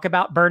to talk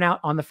about burnout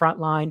on the front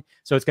line.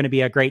 So it's going to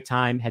be a great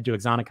time. Head to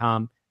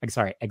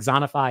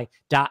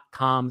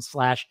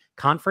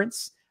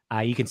Axonify.com/conference.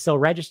 You can still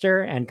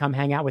register and come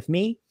hang out with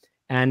me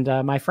and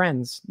my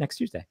friends next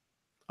Tuesday.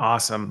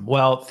 Awesome.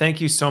 Well,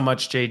 thank you so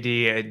much,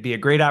 JD. It'd be a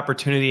great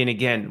opportunity. And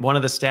again, one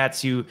of the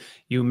stats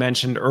you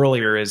mentioned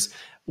earlier is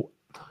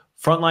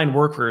frontline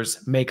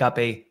workers make up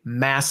a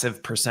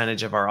massive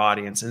percentage of our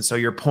audience. And so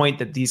your point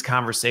that these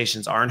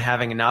conversations aren't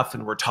having enough,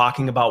 and we're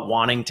talking about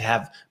wanting to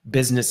have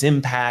business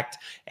impact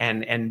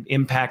and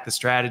impact the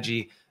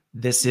strategy,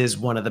 this is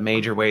one of the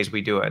major ways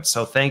we do it.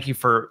 So thank you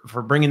for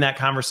bringing that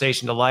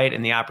conversation to light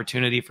and the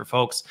opportunity for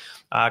folks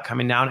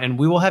coming down. And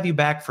we will have you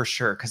back for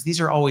sure, because these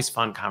are always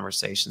fun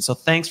conversations. So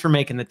thanks for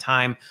making the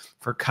time,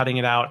 for cutting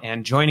it out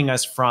and joining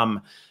us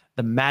from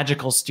the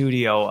magical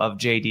studio of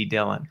JD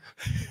Dillion.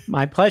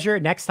 My pleasure.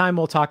 Next time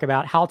we'll talk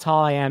about how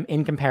tall I am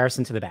in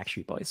comparison to the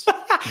Backstreet Boys.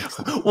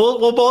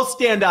 We'll both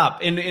stand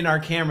up in our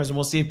cameras and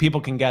we'll see if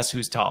people can guess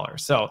who's taller.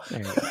 So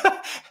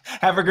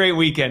have a great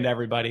weekend,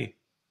 everybody.